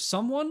if there's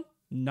someone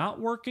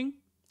not working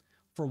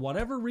for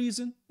whatever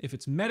reason, if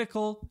it's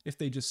medical, if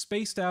they just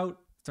spaced out,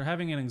 if they're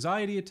having an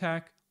anxiety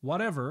attack,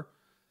 whatever,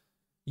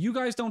 you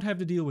guys don't have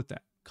to deal with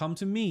that. Come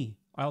to me.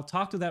 I'll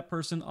talk to that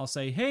person. I'll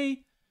say,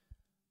 hey,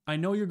 I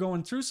know you're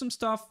going through some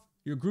stuff.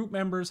 Your group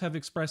members have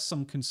expressed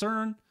some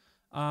concern.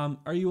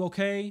 Are you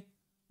okay?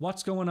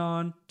 What's going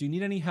on? Do you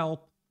need any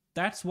help?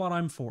 That's what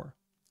I'm for,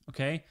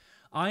 okay?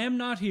 I am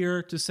not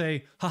here to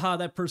say, haha,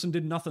 that person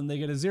did nothing, they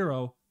get a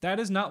 0. That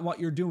is not what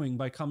you're doing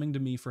by coming to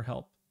me for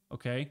help,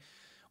 okay?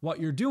 What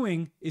you're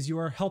doing is you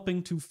are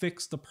helping to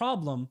fix the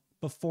problem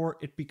before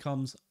it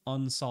becomes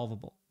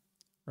unsolvable,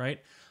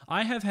 right?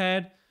 I have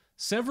had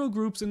several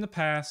groups in the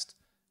past,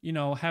 you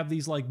know, have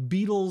these like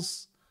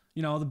Beatles,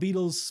 you know, the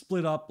Beatles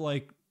split up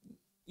like,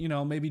 you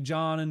know, maybe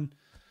John and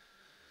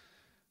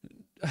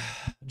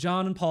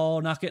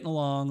Paul not getting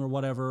along or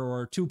whatever,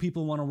 or 2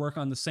 people want to work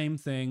on the same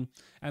thing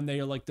and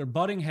they're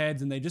butting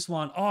heads and they just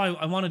want, oh,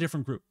 I want a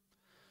different group.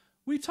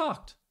 We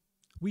talk.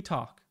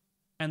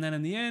 And then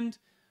in the end,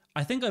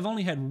 I think I've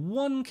only had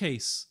 1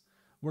 case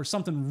where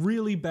something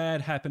really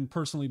bad happened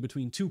personally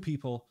between 2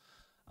 people,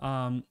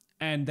 and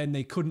then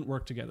they couldn't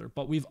work together.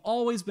 But we've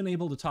always been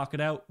able to talk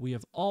it out. We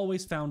have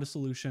always found a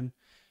solution.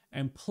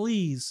 And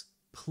please,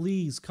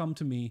 please come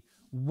to me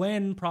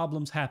when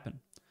problems happen,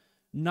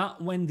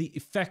 not when the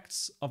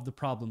effects of the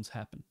problems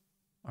happen.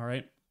 All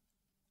right?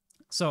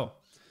 So,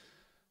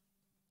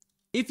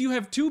 if you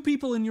have 2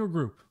 people in your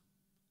group,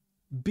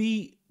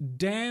 be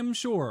damn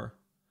sure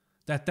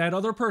that that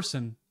other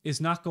person is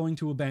not going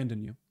to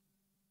abandon you.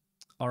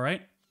 All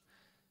right?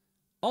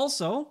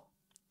 Also,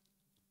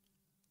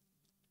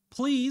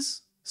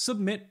 please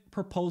submit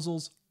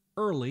proposals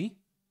early,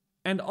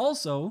 and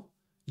also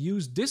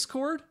use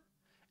Discord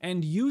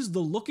and use the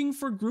looking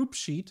for group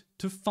sheet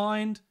to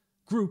find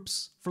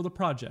groups for the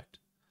project.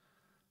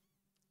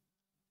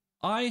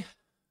 I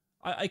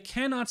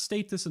cannot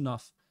state this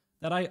enough,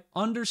 that I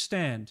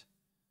understand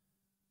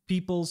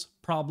people's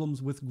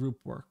problems with group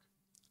work.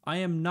 I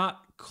am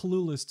not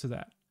clueless to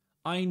that.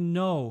 I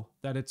know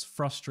that it's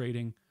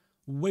frustrating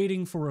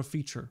waiting for a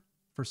feature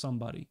for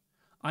somebody.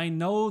 I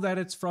know that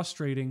it's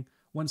frustrating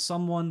when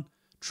someone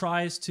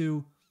tries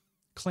to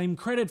claim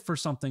credit for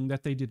something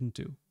that they didn't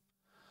do.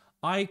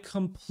 I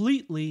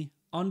completely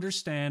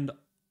understand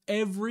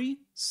every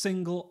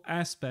single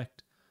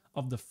aspect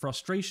of the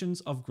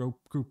frustrations of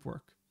group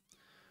work.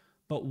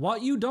 But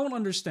what you don't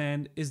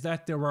understand is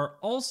that there are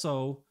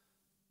also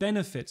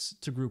benefits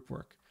to group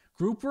work.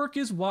 Group work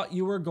is what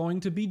you are going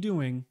to be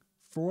doing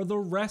for the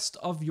rest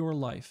of your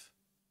life,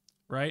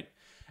 right?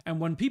 And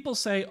when people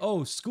say,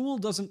 oh, school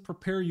doesn't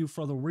prepare you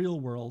for the real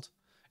world,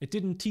 it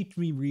didn't teach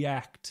me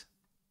React.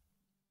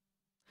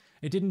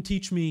 It didn't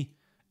teach me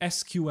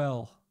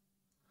SQL.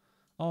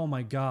 Oh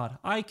my God,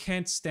 I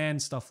can't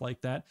stand stuff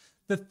like that.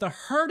 The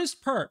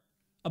hardest part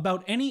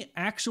about any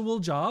actual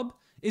job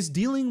is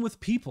dealing with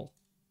people,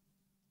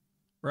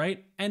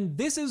 right? And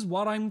this is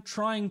what I'm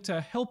trying to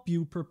help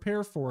you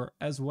prepare for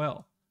as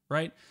well,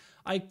 right?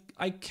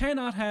 I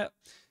cannot have...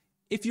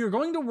 If you're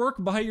going to work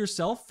by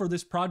yourself for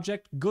this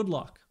project, good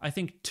luck. I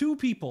think 2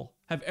 people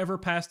have ever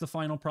passed the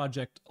final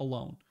project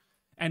alone.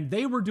 And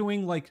they were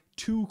doing like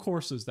 2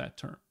 courses that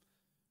term.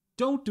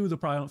 Don't do the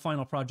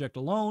final project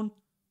alone.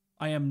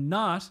 I am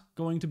not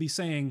going to be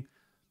saying,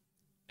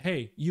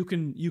 hey, you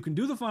can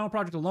do the final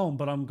project alone,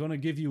 but I'm going to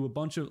give you a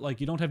bunch of, like,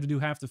 you don't have to do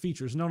half the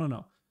features.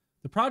 No.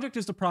 The project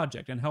is the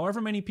project, and however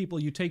many people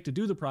you take to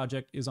do the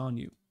project is on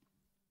you.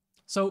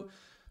 So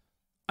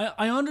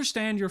I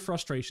understand your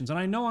frustrations, and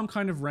I know I'm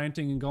kind of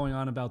ranting and going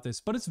on about this,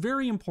 but it's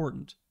very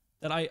important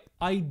that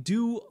I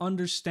do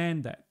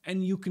understand that,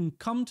 and you can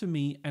come to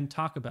me and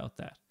talk about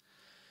that.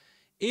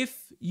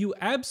 If you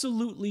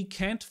absolutely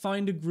can't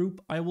find a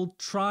group, I will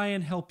try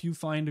and help you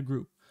find a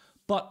group.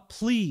 But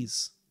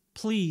please,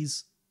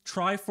 please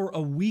try for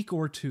a week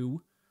or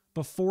 2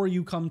 before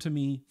you come to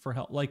me for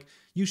help. Like,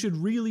 you should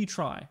really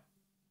try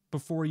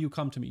before you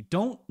come to me.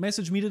 Don't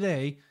message me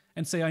today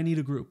and say I need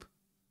a group.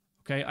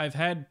 Okay, I've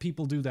had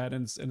people do that,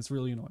 and it's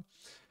really annoying.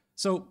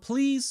 So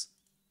please,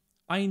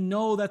 I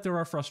know that there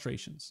are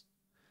frustrations.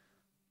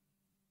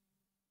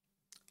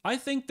 I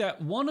think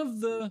that one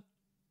of the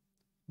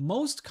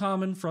most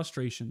common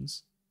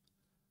frustrations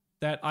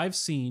that I've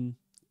seen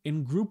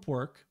in group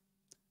work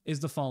is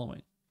the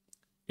following.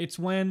 It's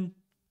when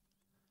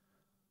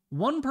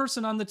one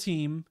person on the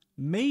team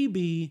may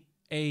be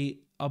a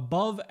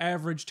above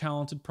average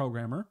talented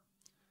programmer,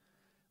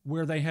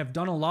 where they have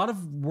done a lot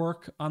of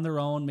work on their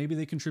own. Maybe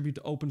they contribute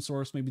to open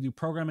source, maybe do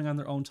programming on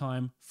their own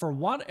time. For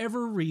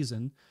whatever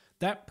reason,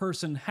 that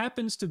person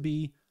happens to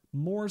be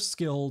more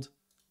skilled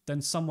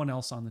than someone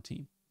else on the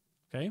team.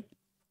 Okay?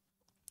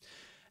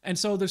 And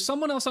so there's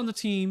someone else on the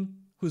team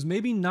who's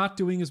maybe not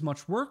doing as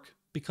much work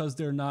because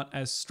they're not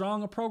as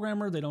strong a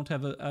programmer. They don't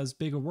have as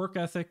big a work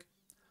ethic.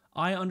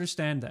 I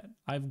understand that.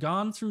 I've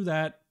gone through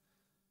that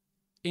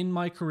in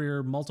my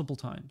career multiple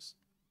times.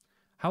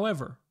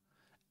 However,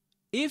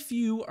 if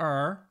you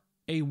are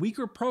a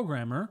weaker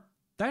programmer,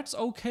 that's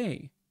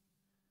okay.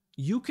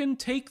 You can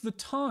take the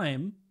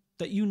time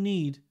that you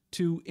need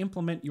to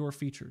implement your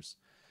features.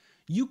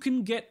 You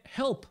can get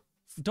help.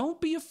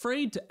 Don't be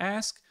afraid to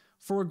ask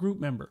for a group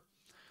member.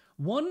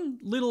 One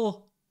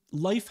little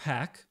life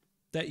hack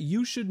that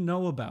you should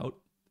know about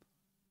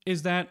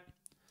is that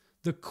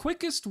the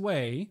quickest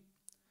way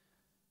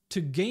to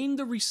gain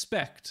the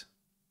respect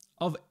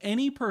of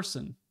any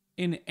person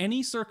in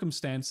any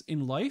circumstance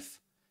in life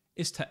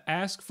is to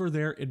ask for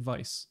their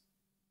advice.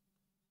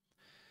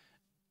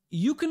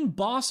 You can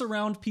boss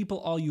around people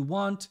all you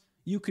want.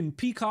 You can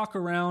peacock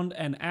around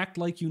and act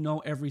like you know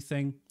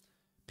everything.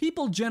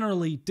 People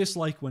generally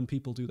dislike when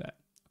people do that,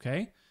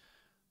 okay?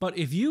 But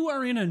if you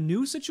are in a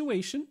new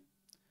situation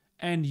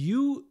and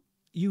you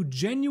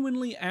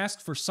genuinely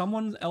ask for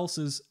someone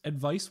else's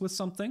advice with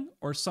something,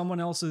 or someone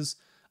else's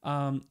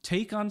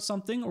take on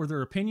something, or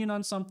their opinion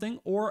on something,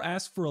 or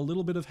ask for a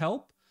little bit of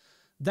help,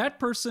 that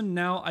person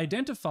now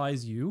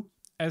identifies you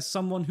as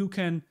someone who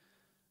can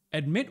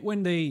admit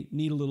when they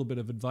need a little bit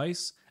of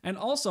advice, and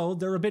also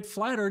they're a bit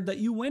flattered that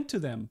you went to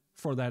them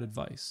for that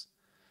advice.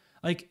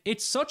 Like,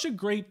 it's such a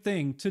great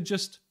thing to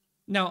just...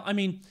 Now, I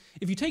mean,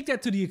 if you take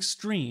that to the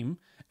extreme,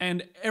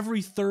 and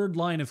every third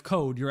line of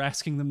code you're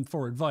asking them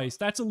for advice,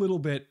 that's a little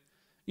bit,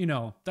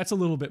 that's a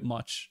little bit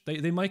much.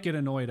 They might get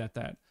annoyed at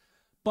that.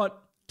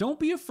 But don't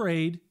be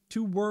afraid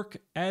to work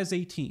as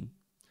a team.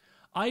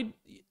 I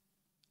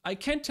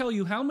can't tell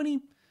you how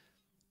many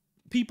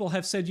people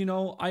have said,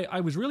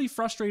 I was really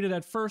frustrated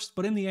at first,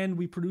 but in the end,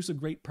 we produce a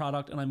great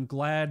product, and I'm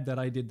glad that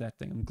I did that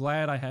thing. I'm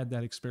glad I had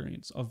that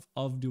experience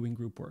of doing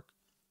group work.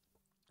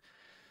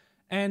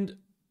 And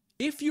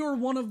if you're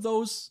one of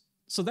those,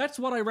 so that's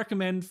what I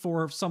recommend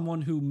for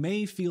someone who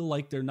may feel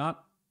like they're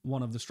not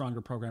one of the stronger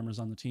programmers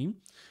on the team.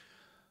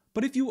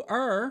 But if you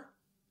are,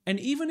 and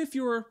even if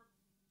you're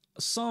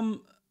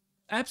some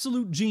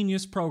absolute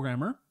genius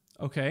programmer,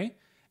 okay,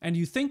 and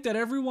you think that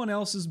everyone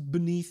else is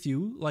beneath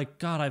you, like,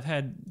 God, I've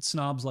had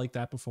snobs like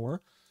that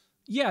before.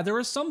 Yeah, there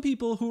are some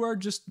people who are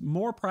just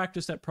more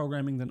practiced at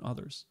programming than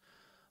others.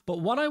 But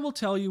what I will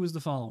tell you is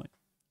the following.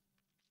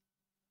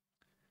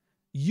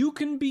 You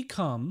can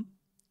become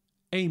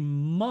a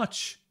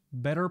much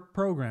better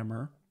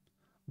programmer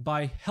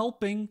by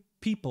helping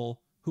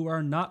people who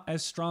are not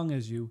as strong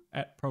as you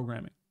at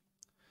programming.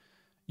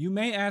 You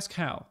may ask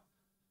how.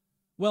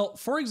 Well,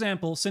 for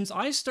example, since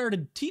I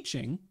started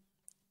teaching,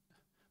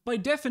 by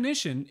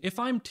definition, if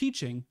I'm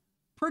teaching,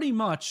 pretty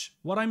much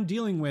what I'm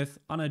dealing with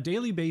on a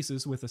daily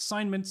basis with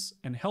assignments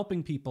and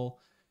helping people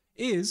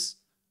is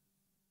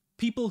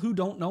people who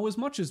don't know as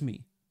much as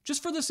me.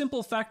 Just for the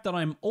simple fact that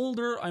I'm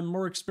older, I'm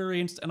more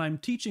experienced, and I'm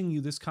teaching you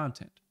this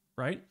content,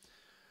 right?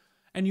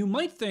 And you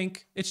might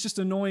think it's just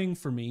annoying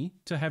for me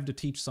to have to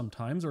teach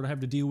sometimes, or to have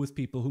to deal with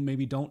people who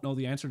maybe don't know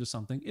the answer to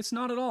something. It's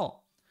not at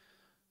all.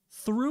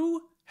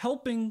 Through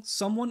helping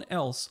someone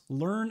else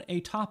learn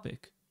a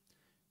topic,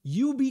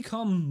 you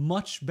become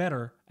much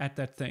better at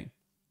that thing.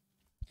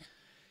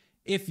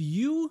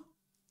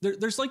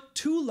 There's like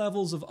 2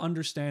 levels of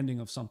understanding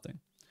of something.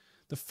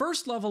 The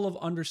first level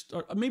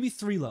of maybe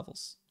 3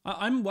 levels.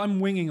 I'm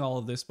winging all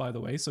of this, by the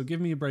way, so give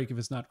me a break if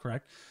it's not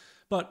correct.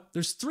 But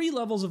there's 3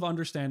 levels of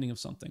understanding of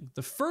something.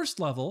 The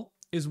first level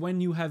is when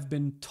you have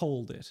been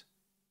told it,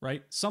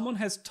 right? Someone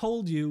has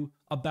told you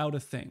about a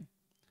thing.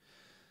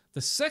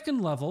 The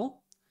second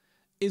level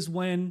is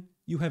when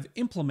you have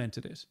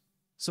implemented it.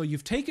 So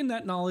you've taken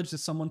that knowledge that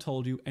someone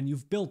told you and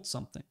you've built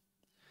something.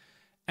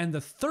 And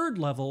the third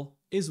level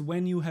is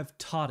when you have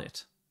taught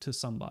it to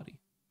somebody.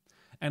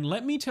 And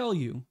let me tell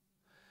you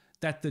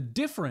that the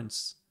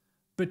difference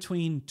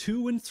between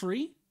 2 and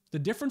 3, the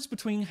difference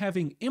between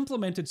having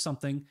implemented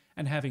something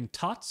and having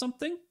taught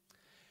something,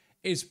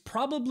 is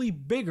probably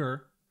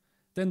bigger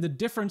than the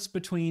difference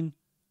between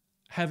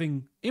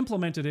having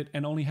implemented it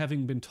and only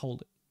having been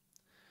told it.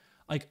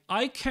 Like,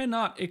 I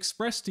cannot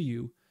express to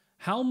you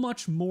how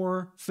much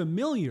more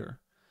familiar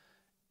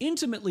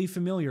intimately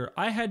familiar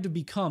I had to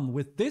become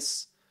with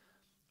this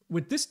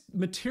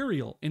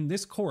material in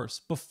this course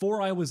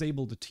before I was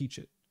able to teach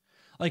it.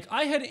 Like,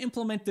 I had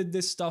implemented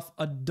this stuff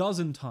a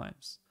dozen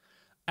times.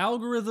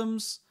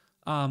 Algorithms,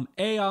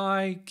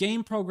 AI,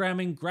 game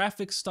programming,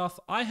 graphics stuff.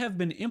 I have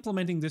been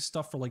implementing this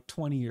stuff for like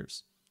 20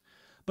 years.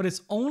 But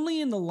it's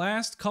only in the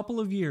last couple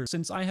of years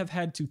since I have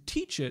had to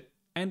teach it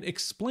and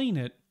explain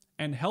it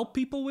and help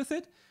people with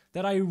it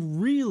that I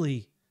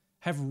really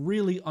have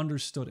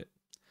understood it.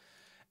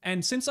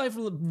 And since I've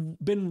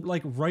been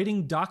like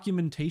writing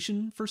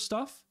documentation for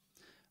stuff,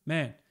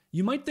 man,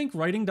 you might think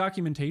writing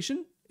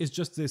documentation is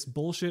just this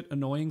bullshit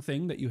annoying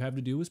thing that you have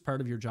to do as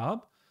part of your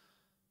job.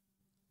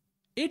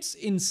 It's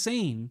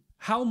insane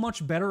how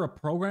much better a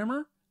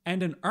programmer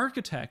and an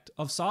architect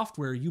of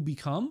software you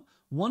become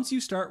once you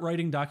start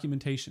writing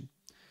documentation.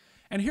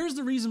 And here's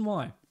the reason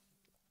why.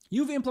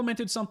 You've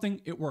implemented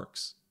something, it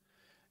works.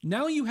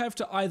 Now you have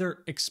to either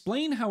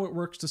explain how it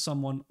works to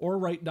someone or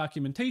write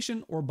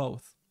documentation or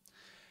both.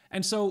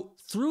 And so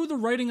through the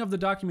writing of the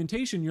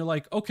documentation, you're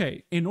like,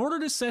 okay, in order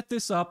to set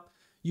this up,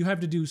 you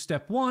have to do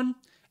step 1,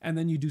 and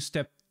then you do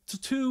step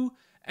 2,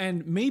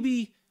 and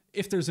maybe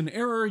if there's an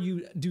error,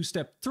 you do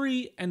step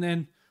 3, and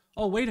then,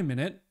 oh, wait a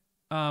minute,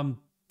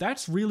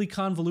 that's really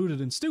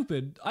convoluted and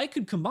stupid. I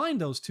could combine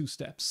those 2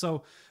 steps.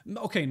 So,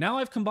 okay, now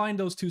I've combined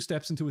those 2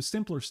 steps into a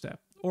simpler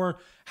step. Or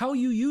how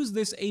you use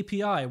this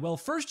API. Well,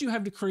 first you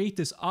have to create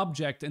this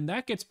object, and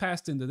that gets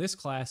passed into this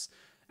class,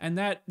 and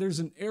that there's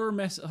an error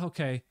message.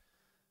 Okay,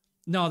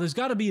 no, there's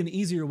got to be an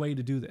easier way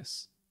to do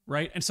this,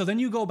 right? And so then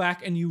you go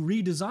back and you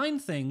redesign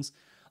things.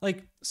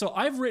 Like, so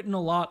I've written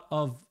a lot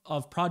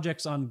of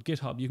projects on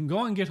GitHub. You can go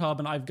on GitHub,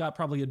 and I've got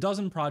probably a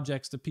dozen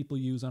projects that people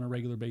use on a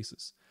regular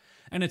basis.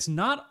 And it's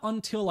not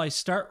until I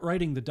start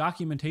writing the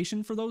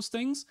documentation for those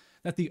things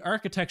that the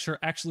architecture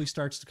actually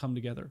starts to come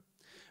together.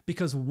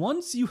 Because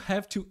once you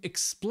have to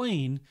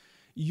explain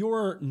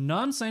your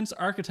nonsense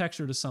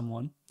architecture to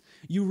someone,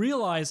 you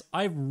realize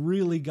I've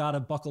really got to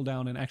buckle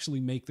down and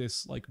actually make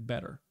this like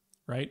better,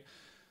 right?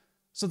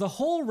 So the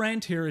whole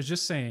rant here is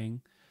just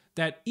saying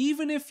that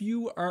even if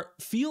you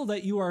feel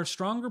that you are a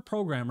stronger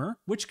programmer,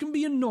 which can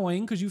be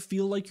annoying because you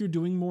feel like you're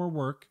doing more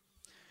work,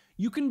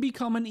 you can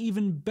become an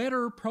even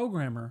better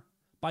programmer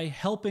by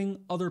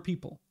helping other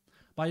people,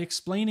 by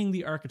explaining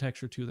the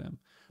architecture to them,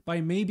 by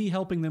maybe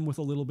helping them with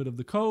a little bit of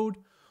the code,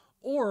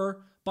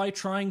 or by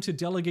trying to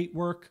delegate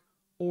work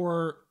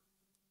or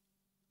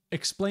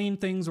explain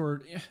things,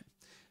 or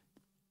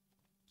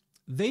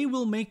they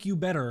will make you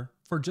better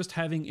for just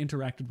having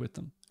interacted with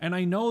them. And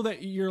I know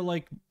that you're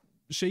like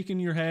shaking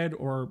your head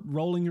or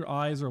rolling your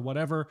eyes or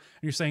whatever,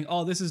 and you're saying,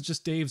 oh, this is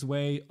just Dave's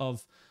way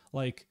of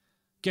like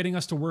getting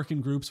us to work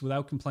in groups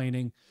without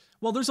complaining.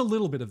 Well, there's a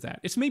little bit of that.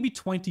 It's maybe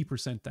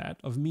 20%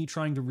 that of me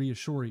trying to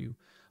reassure you,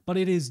 but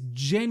it is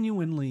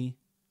genuinely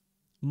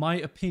my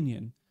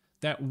opinion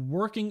that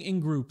working in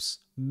groups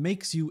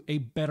makes you a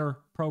better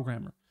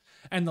programmer.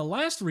 And the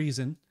last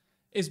reason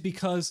is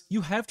because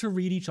you have to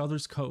read each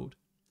other's code.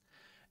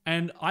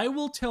 And I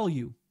will tell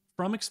you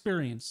from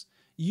experience,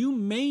 you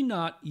may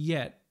not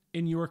yet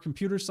in your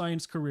computer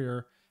science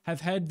career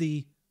have had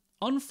the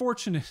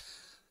unfortunate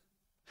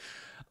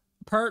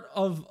part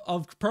of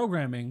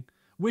programming,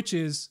 which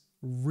is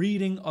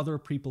reading other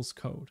people's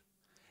code.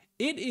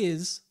 It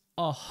is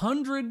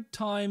 100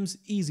 times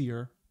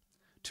easier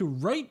to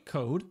write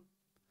code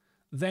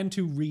than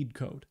to read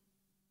code.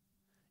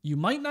 You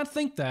might not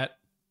think that,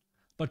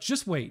 but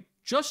just wait.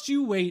 Just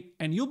you wait,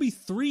 and you'll be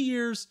 3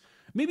 years,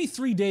 maybe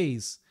 3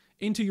 days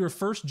into your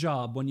first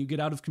job when you get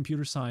out of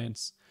computer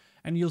science,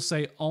 and you'll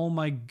say, oh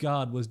my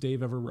God, was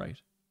Dave ever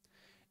right?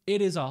 It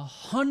is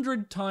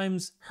 100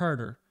 times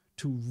harder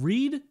to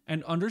read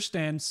and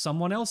understand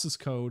someone else's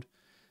code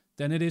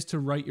than it is to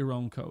write your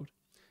own code.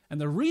 And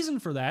the reason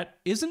for that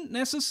isn't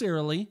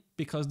necessarily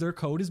because their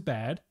code is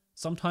bad.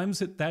 Sometimes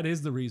that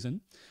is the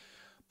reason.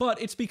 But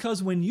it's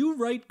because when you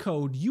write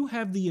code, you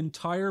have the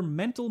entire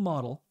mental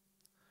model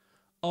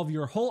of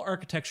your whole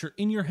architecture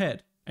in your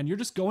head, and you're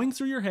just going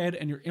through your head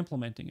and you're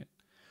implementing it.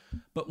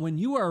 But when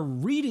you are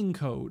reading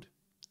code,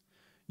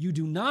 you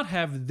do not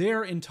have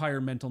their entire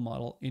mental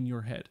model in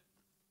your head.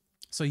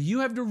 So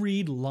you have to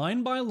read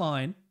line by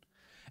line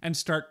and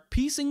start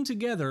piecing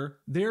together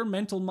their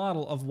mental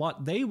model of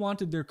what they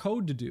wanted their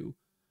code to do,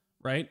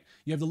 right?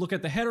 You have to look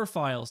at the header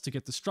files to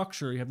get the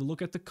structure. You have to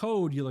look at the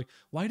code. You're like,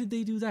 why did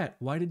they do that?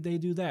 Why did they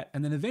do that?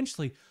 And then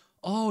eventually,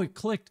 oh, it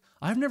clicked.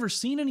 I've never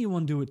seen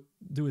anyone do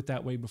it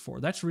that way before.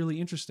 That's really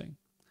interesting.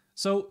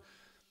 So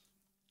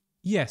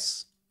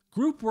yes,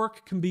 group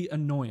work can be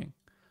annoying,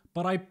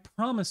 but I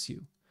promise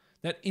you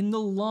that in the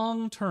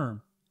long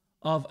term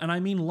and I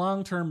mean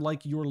long term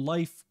like your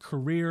life,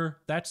 career,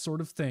 that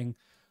sort of thing,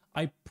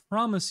 I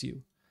promise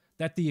you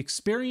that the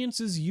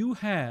experiences you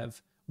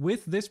have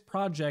with this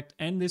project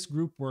and this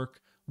group work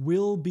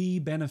will be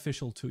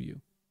beneficial to you.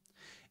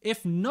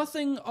 If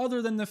nothing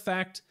other than the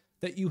fact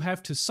that you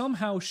have to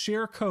somehow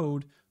share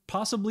code,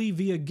 possibly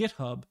via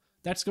GitHub,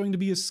 that's going to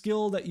be a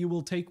skill that you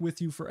will take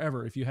with you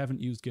forever if you haven't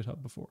used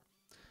GitHub before.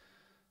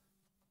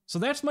 So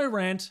that's my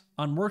rant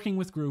on working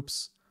with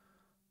groups.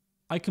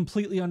 I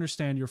completely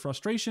understand your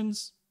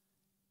frustrations.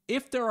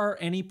 If there are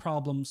any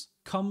problems,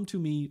 come to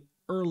me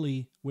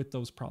early with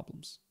those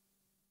problems.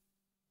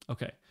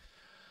 Okay.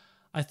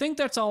 I think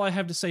that's all I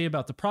have to say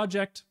about the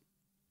project.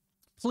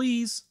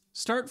 Please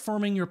start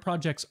forming your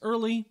projects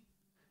early.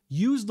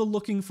 Use the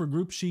looking for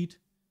group sheet.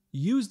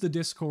 Use the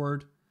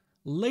Discord.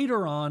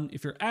 Later on,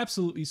 if you're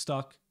absolutely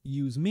stuck,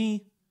 use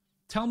me.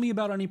 Tell me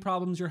about any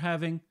problems you're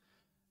having.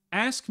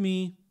 Ask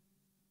me,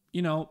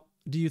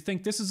 do you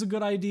think this is a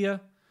good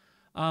idea?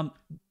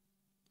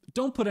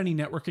 Don't put any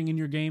networking in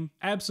your game.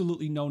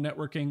 Absolutely no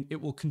networking.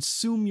 It will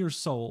consume your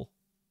soul.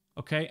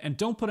 Okay? And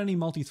don't put any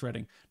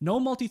multithreading. No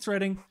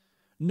multithreading,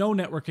 no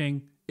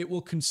networking. It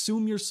will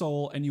consume your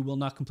soul and you will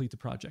not complete the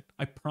project.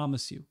 I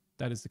promise you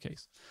that is the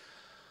case.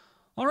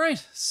 All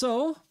right.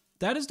 So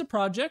that is the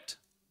project.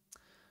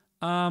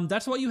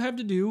 That's what you have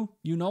to do.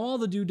 You know all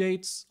the due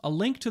dates. A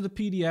link to the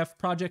PDF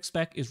project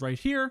spec is right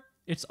here.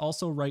 It's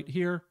also right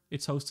here.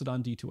 It's hosted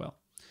on D2L.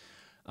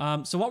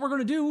 So what we're going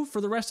to do for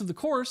the rest of the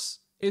course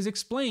is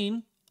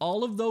explain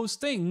all of those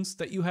things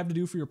that you have to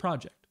do for your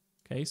project.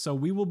 Okay, so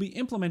we will be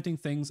implementing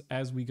things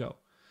as we go.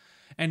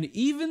 And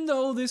even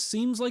though this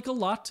seems like a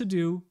lot to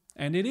do,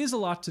 and it is a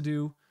lot to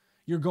do,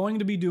 you're going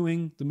to be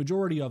doing the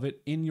majority of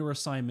it in your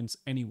assignments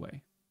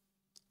anyway.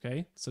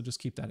 Okay, so just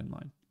keep that in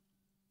mind.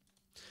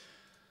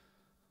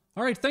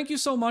 All right, thank you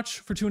so much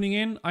for tuning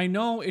in. I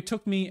know it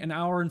took me an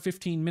hour and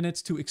 15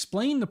 minutes to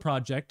explain the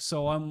project,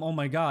 so oh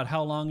my God,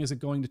 how long is it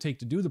going to take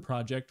to do the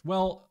project?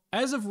 Well,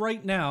 as of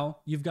right now,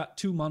 you've got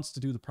 2 months to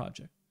do the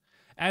project.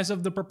 As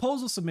of the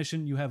proposal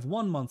submission, you have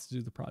 1 month to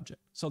do the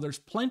project. So there's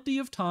plenty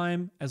of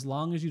time as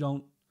long as you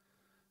don't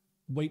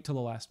wait till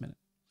the last minute.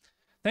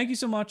 Thank you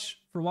so much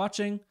for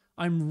watching.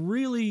 I'm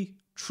really,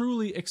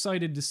 truly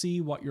excited to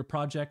see what your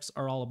projects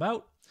are all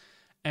about.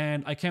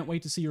 And I can't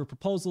wait to see your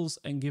proposals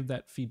and give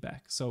that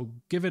feedback. So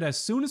give it as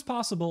soon as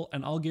possible,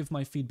 and I'll give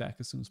my feedback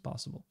as soon as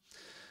possible.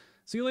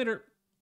 See you later.